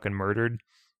and fucking murdered.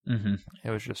 Mm-hmm.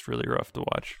 It was just really rough to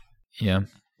watch. Yeah.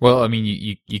 Well, I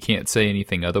mean, you can't say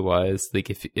anything otherwise.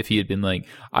 Like, if he had been like,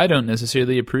 I don't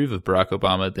necessarily approve of Barack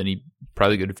Obama, then he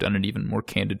probably could have done it even more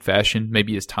candid fashion.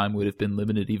 Maybe his time would have been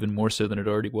limited even more so than it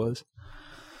already was.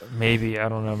 Maybe. I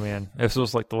don't know, man. This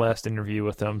was like the last interview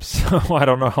with him, so I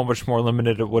don't know how much more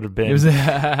limited it would have been. It was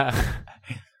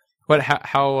what?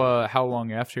 How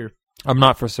long after? I'm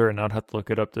not for certain. I'd have to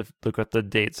look it up to look at the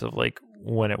dates of like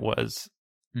when it was.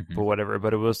 Mm-hmm. Or whatever,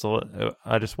 but it was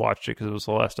I just watched it because it was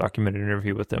the last documented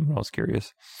interview with him, and I was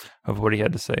curious of what he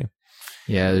had to say.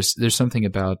 Yeah, there's something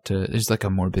about there's like a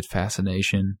morbid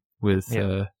fascination with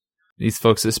these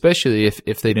folks, especially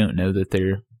if they don't know that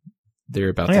they're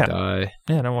about to die.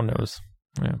 Yeah, no one knows.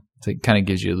 Yeah, so it kind of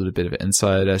gives you a little bit of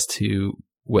insight as to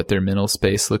what their mental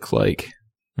space looked like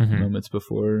moments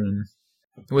before, and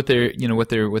what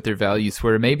their values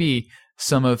were. Maybe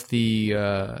some of the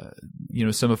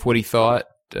some of what he thought.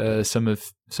 Some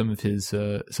of his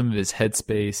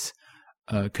headspace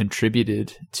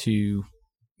contributed to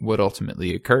what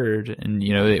ultimately occurred, and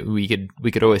we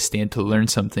could always stand to learn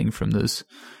something from those,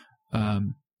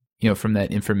 from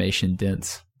that information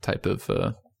dense type of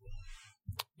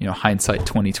hindsight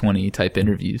 2020 type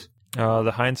interviews.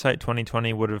 The hindsight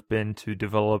 2020 would have been to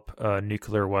develop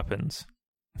nuclear weapons.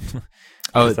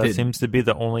 That seems to be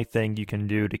the only thing you can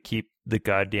do to keep the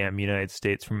goddamn United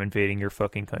States from invading your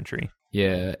fucking country.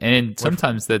 Yeah, and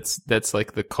sometimes that's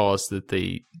like the cause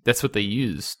that's what they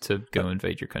use to go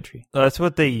invade your country. That's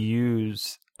what they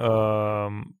use,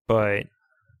 but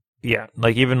yeah,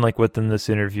 like even like within this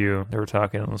interview, they were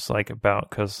talking about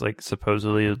because like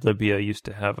supposedly Libya used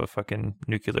to have a fucking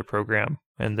nuclear program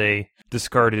and they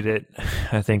discarded it,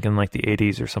 I think in like the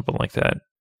 80s or something like that.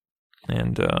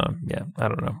 And I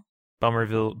don't know,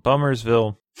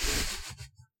 Bummersville.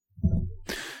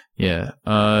 Yeah,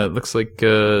 it looks like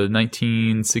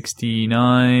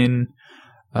 1969.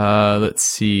 Let's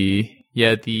see.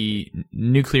 Yeah, the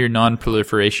Nuclear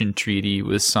Non-Proliferation Treaty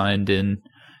was signed in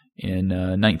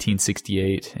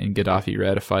 1968, and Gaddafi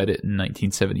ratified it in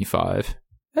 1975.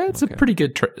 That's a pretty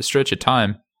good stretch of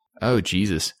time. Oh,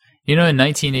 Jesus. In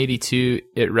 1982,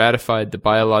 it ratified the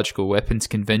Biological Weapons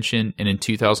Convention, and in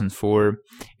 2004,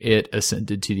 it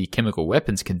ascended to the Chemical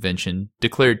Weapons Convention,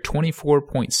 declared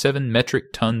 24.7 metric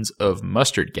tons of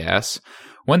mustard gas,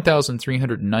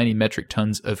 1,390 metric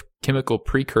tons of chemical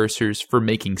precursors for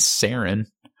making sarin,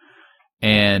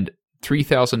 and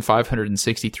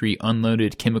 3,563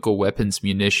 unloaded chemical weapons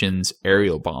munitions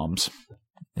aerial bombs.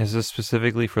 Is this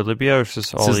specifically for Libya, or is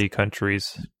this all the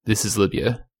countries? This is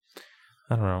Libya.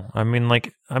 I don't know. I mean,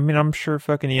 I'm sure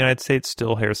fucking the United States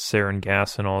still has sarin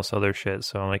gas and all this other shit.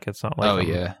 So, like, it's not like. Oh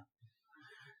yeah.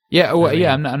 Yeah. Well,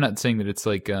 yeah. I'm not saying that it's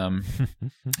like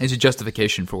it's a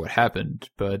justification for what happened,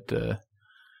 but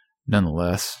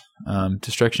nonetheless,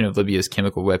 destruction of Libya's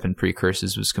chemical weapon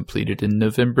precursors was completed in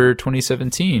November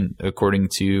 2017, according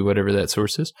to whatever that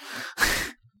source is.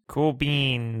 Cool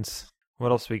beans.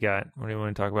 What else we got? What do you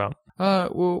want to talk about?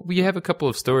 Well, we have a couple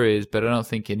of stories, but I don't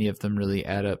think any of them really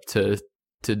add up to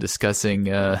discussing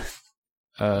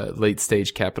late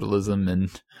stage capitalism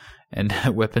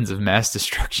and weapons of mass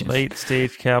destruction. Late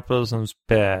stage capitalism's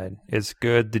bad. It's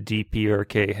good the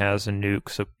DPRK has a nuke,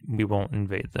 so we won't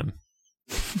invade them.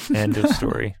 End of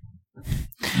story.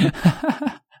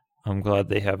 I'm glad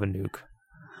they have a nuke.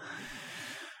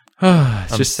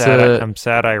 I'm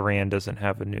sad Iran doesn't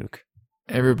have a nuke.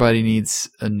 Everybody needs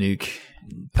a nuke.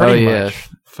 Pretty much.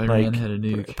 If Iran had a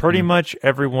nuke. Pretty much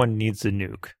everyone needs a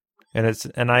nuke.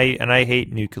 And I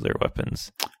hate nuclear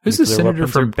weapons. Who's nuclear the senator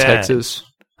from Texas?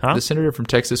 Huh? The senator from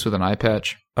Texas with an eye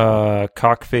patch?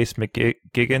 Cockface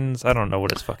McGiggins? I don't know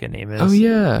what his fucking name is. Oh,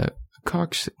 yeah.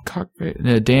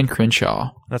 Dan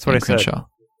Crenshaw. That's what I said.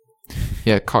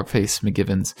 Yeah, Cockface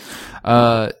McGivens.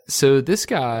 So this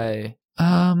guy,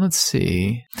 let's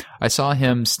see. I saw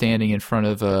him standing in front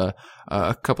of a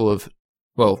couple of,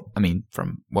 well, I mean,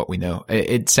 from what we know,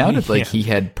 it sounded like he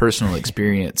had personal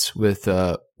experience with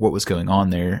what was going on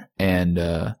there, and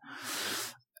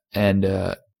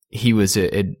he was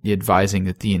advising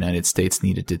that the United States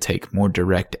needed to take more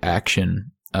direct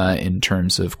action in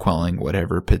terms of quelling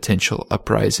whatever potential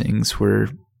uprisings were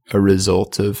a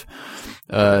result of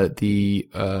the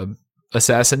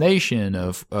assassination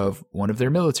of one of their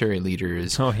military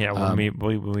leaders. Oh yeah,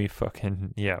 when we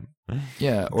fucking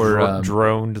or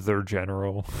droned their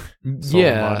general.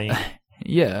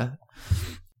 Yeah.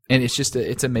 And it's just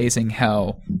it's amazing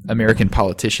how American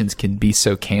politicians can be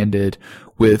so candid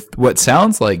with what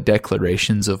sounds like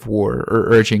declarations of war or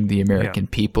urging the American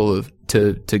people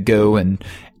to go and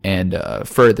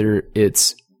further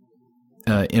its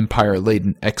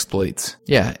empire-laden exploits.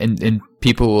 Yeah, and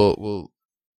people will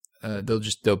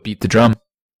they'll beat the drum.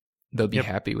 They'll be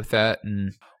happy with that.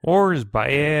 And war is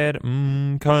bad.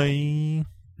 Okay.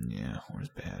 Yeah, war is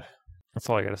bad. That's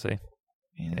all I gotta say.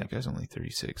 Man, that guy's only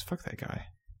 36. Fuck that guy.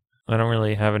 I don't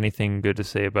really have anything good to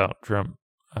say about Trump.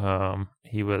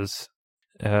 He was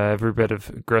every bit of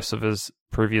aggressive as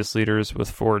previous leaders with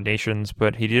foreign nations,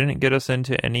 but he didn't get us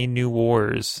into any new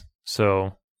wars.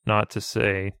 So, not to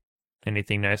say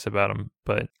anything nice about him,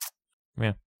 but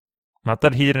yeah. Not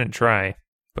that he didn't try,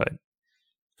 but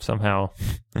somehow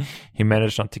he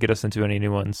managed not to get us into any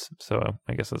new ones. So,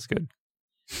 I guess that's good.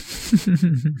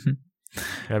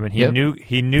 I mean,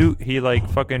 he like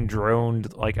fucking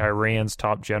droned like Iran's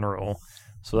top general,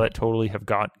 so that totally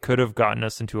could have gotten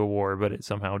us into a war, but it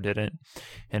somehow didn't.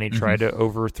 And he tried to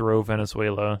overthrow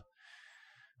Venezuela,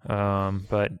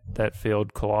 but that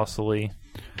failed colossally.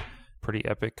 Pretty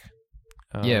epic.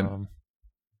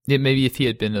 Maybe if he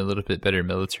had been a little bit better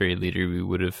military leader, we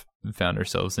would have found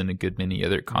ourselves in a good many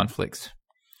other conflicts.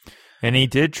 And he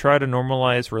did try to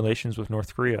normalize relations with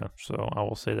North Korea, so I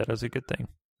will say that as a good thing.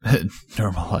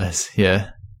 Normalize, yeah.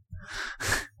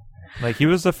 Like, he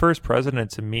was the first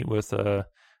president to meet with a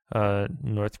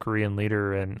North Korean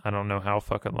leader, and I don't know how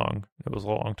fucking long. It was a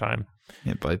long time.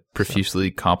 Yeah, by profusely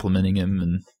complimenting him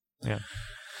and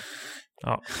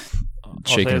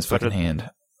shaking his fucking hand.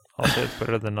 I'll say it's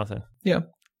better than nothing. Yeah.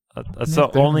 That's the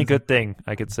only good thing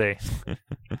I could say.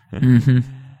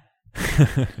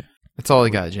 That's all I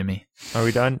got, Jimmy. Are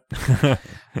we done? I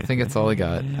think that's all I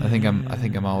got. I think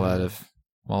I'm all out of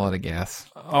gas.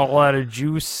 All out of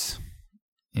juice.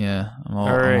 Yeah, I'm all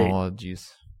out of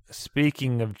juice.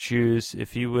 Speaking of juice,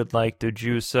 if you would like to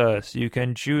juice us, you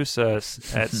can juice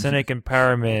us at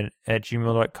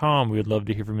cynicempowerment@gmail.com. We would love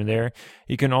to hear from you there.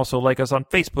 You can also like us on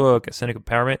Facebook at Cynic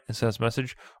Empowerment and send us a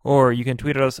message, or you can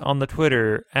tweet at us on the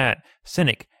Twitter at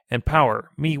Cynic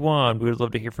Empower Me One. We would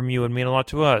love to hear from you and mean a lot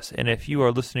to us. And if you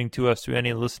are listening to us through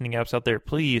any listening apps out there,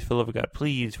 please, for the love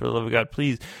of God,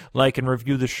 please, like and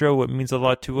review the show. It means a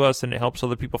lot to us, and it helps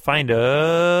other people find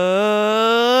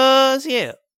us.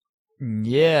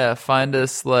 Yeah, find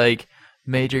us like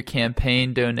major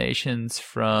campaign donations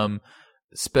from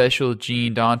special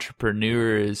gened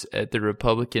entrepreneurs at the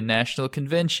Republican National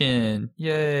Convention.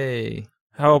 Yay!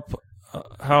 Help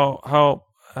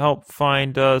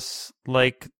find us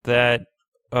like that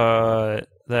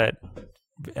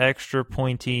extra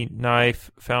pointy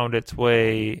knife found its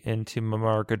way into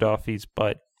Muammar Gaddafi's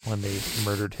butt when they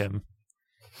murdered him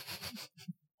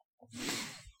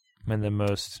in the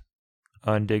most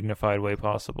undignified way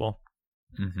possible.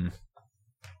 Mm-hmm. Is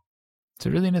it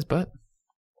really in his butt?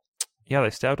 Yeah, they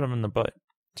stabbed him in the butt.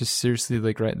 Just seriously,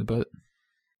 like right in the butt?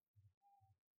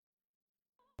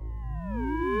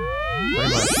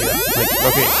 Pretty much, yeah.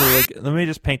 Okay, so let me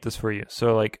just paint this for you.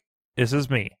 So this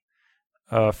is me,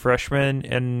 a freshman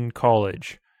in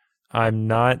college. I'm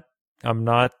not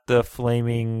the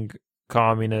flaming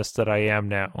communist that I am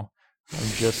now.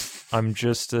 I'm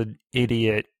just an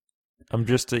idiot I'm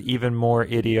just an even more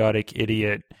idiotic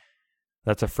idiot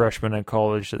that's a freshman in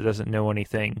college that doesn't know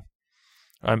anything.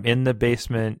 I'm in the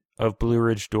basement of Blue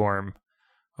Ridge Dorm.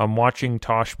 I'm watching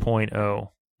Tosh.0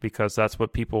 because that's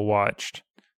what people watched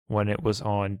when it was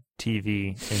on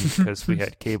TV and because we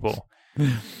had cable.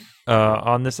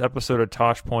 On this episode of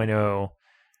Tosh.0,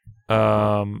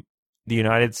 the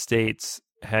United States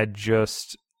had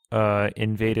just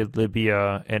invaded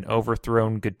Libya and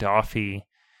overthrown Gaddafi,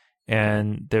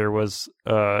 and there was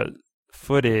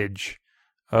footage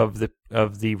of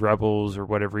the rebels, or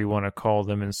whatever you want to call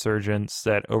them, insurgents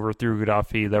that overthrew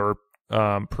Gaddafi, that were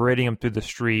parading him through the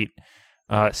street,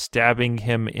 stabbing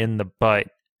him in the butt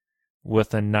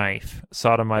with a knife,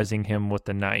 sodomizing him with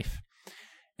a knife.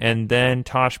 And then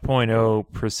Tosh from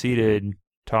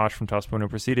Tosh.0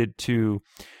 proceeded to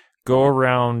go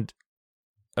around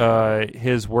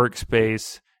his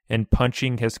workspace and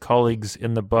punching his colleagues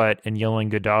in the butt and yelling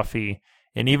Gaddafi.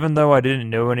 And even though I didn't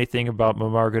know anything about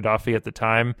Muammar Gaddafi at the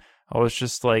time, I was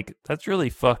just like, that's really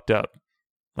fucked up.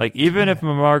 Like, even if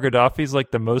Muammar Gaddafi's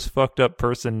like the most fucked up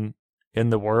person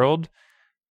in the world,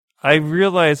 I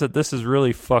realize that this is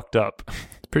really fucked up.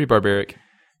 It's pretty barbaric.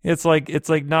 It's like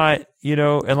not,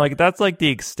 and like that's like the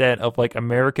extent of like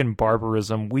American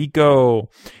barbarism. We go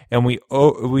and we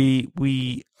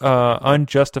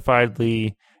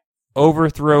unjustifiedly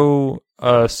overthrow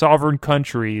sovereign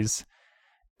countries,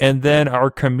 and then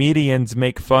our comedians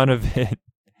make fun of it.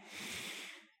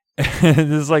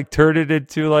 And this like turned it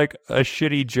into like a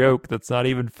shitty joke that's not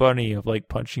even funny, of like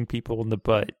punching people in the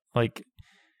butt. Like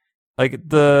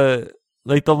the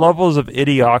levels of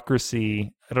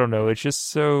idiocracy, I don't know, it's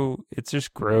just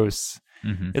gross.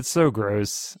 Mm-hmm. It's so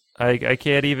gross. I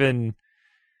can't even,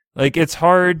 like, it's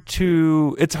hard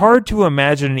to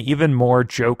imagine an even more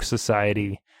joke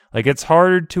society. Like, it's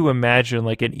hard to imagine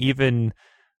like an even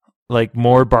like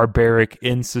more barbaric,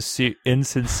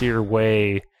 insincere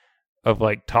way of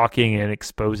like talking and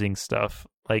exposing stuff.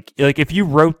 Like if you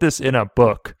wrote this in a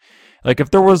book, like if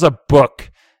there was a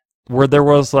book where there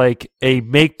was like a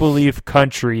make-believe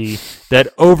country that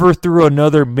overthrew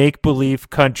another make-believe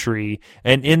country,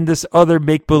 and in this other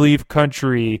make-believe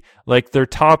country, like their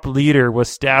top leader was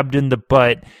stabbed in the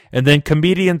butt, and then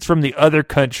comedians from the other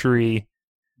country,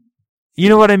 you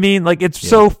know what I mean? Like, it's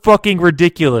so fucking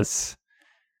ridiculous.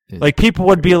 Like, people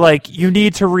would be like, you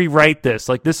need to rewrite this.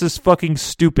 Like, this is fucking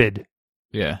stupid.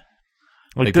 Yeah.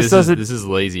 Like this doesn't... This is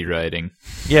lazy writing.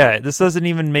 Yeah, this doesn't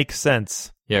even make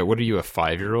sense. Yeah, what are you, a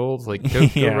 5-year-old? Like, go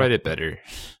write it better.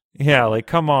 Yeah, like,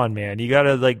 come on, man. You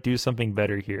gotta, like, do something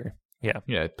better here. Yeah.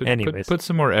 Yeah, Anyways. Put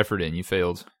some more effort in. You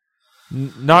failed.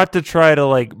 Not to try to,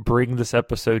 like, bring this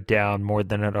episode down more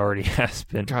than it already has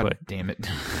been. God damn it.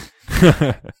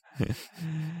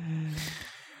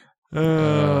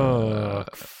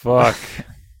 Fuck.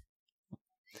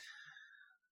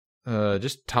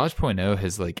 Just Tosh.0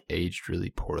 has, like, aged really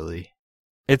poorly.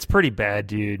 It's pretty bad,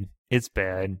 dude. It's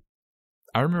bad.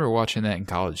 I remember watching that in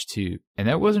college, too. And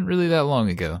that wasn't really that long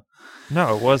ago.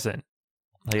 No, it wasn't.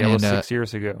 Like, that was 6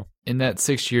 years ago. In that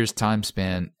 6 years time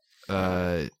span,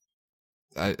 I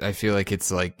feel like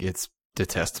it's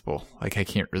detestable. Like, I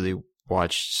can't really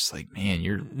watch. Just like, man,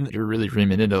 you're really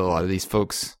reaming into a lot of these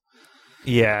folks.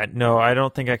 Yeah, no, I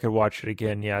don't think I could watch it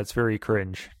again. Yeah, it's very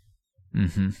cringe.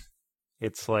 Mm-hmm.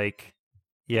 It's like,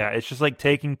 yeah, it's just like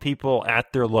taking people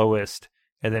at their lowest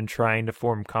and then trying to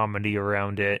form comedy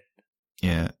around it.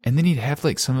 Yeah, and then he'd have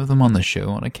like some of them on the show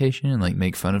on occasion and like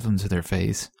make fun of them to their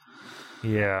face.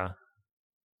 Yeah.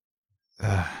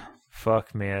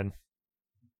 Fuck, man.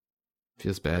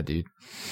 Feels bad, dude.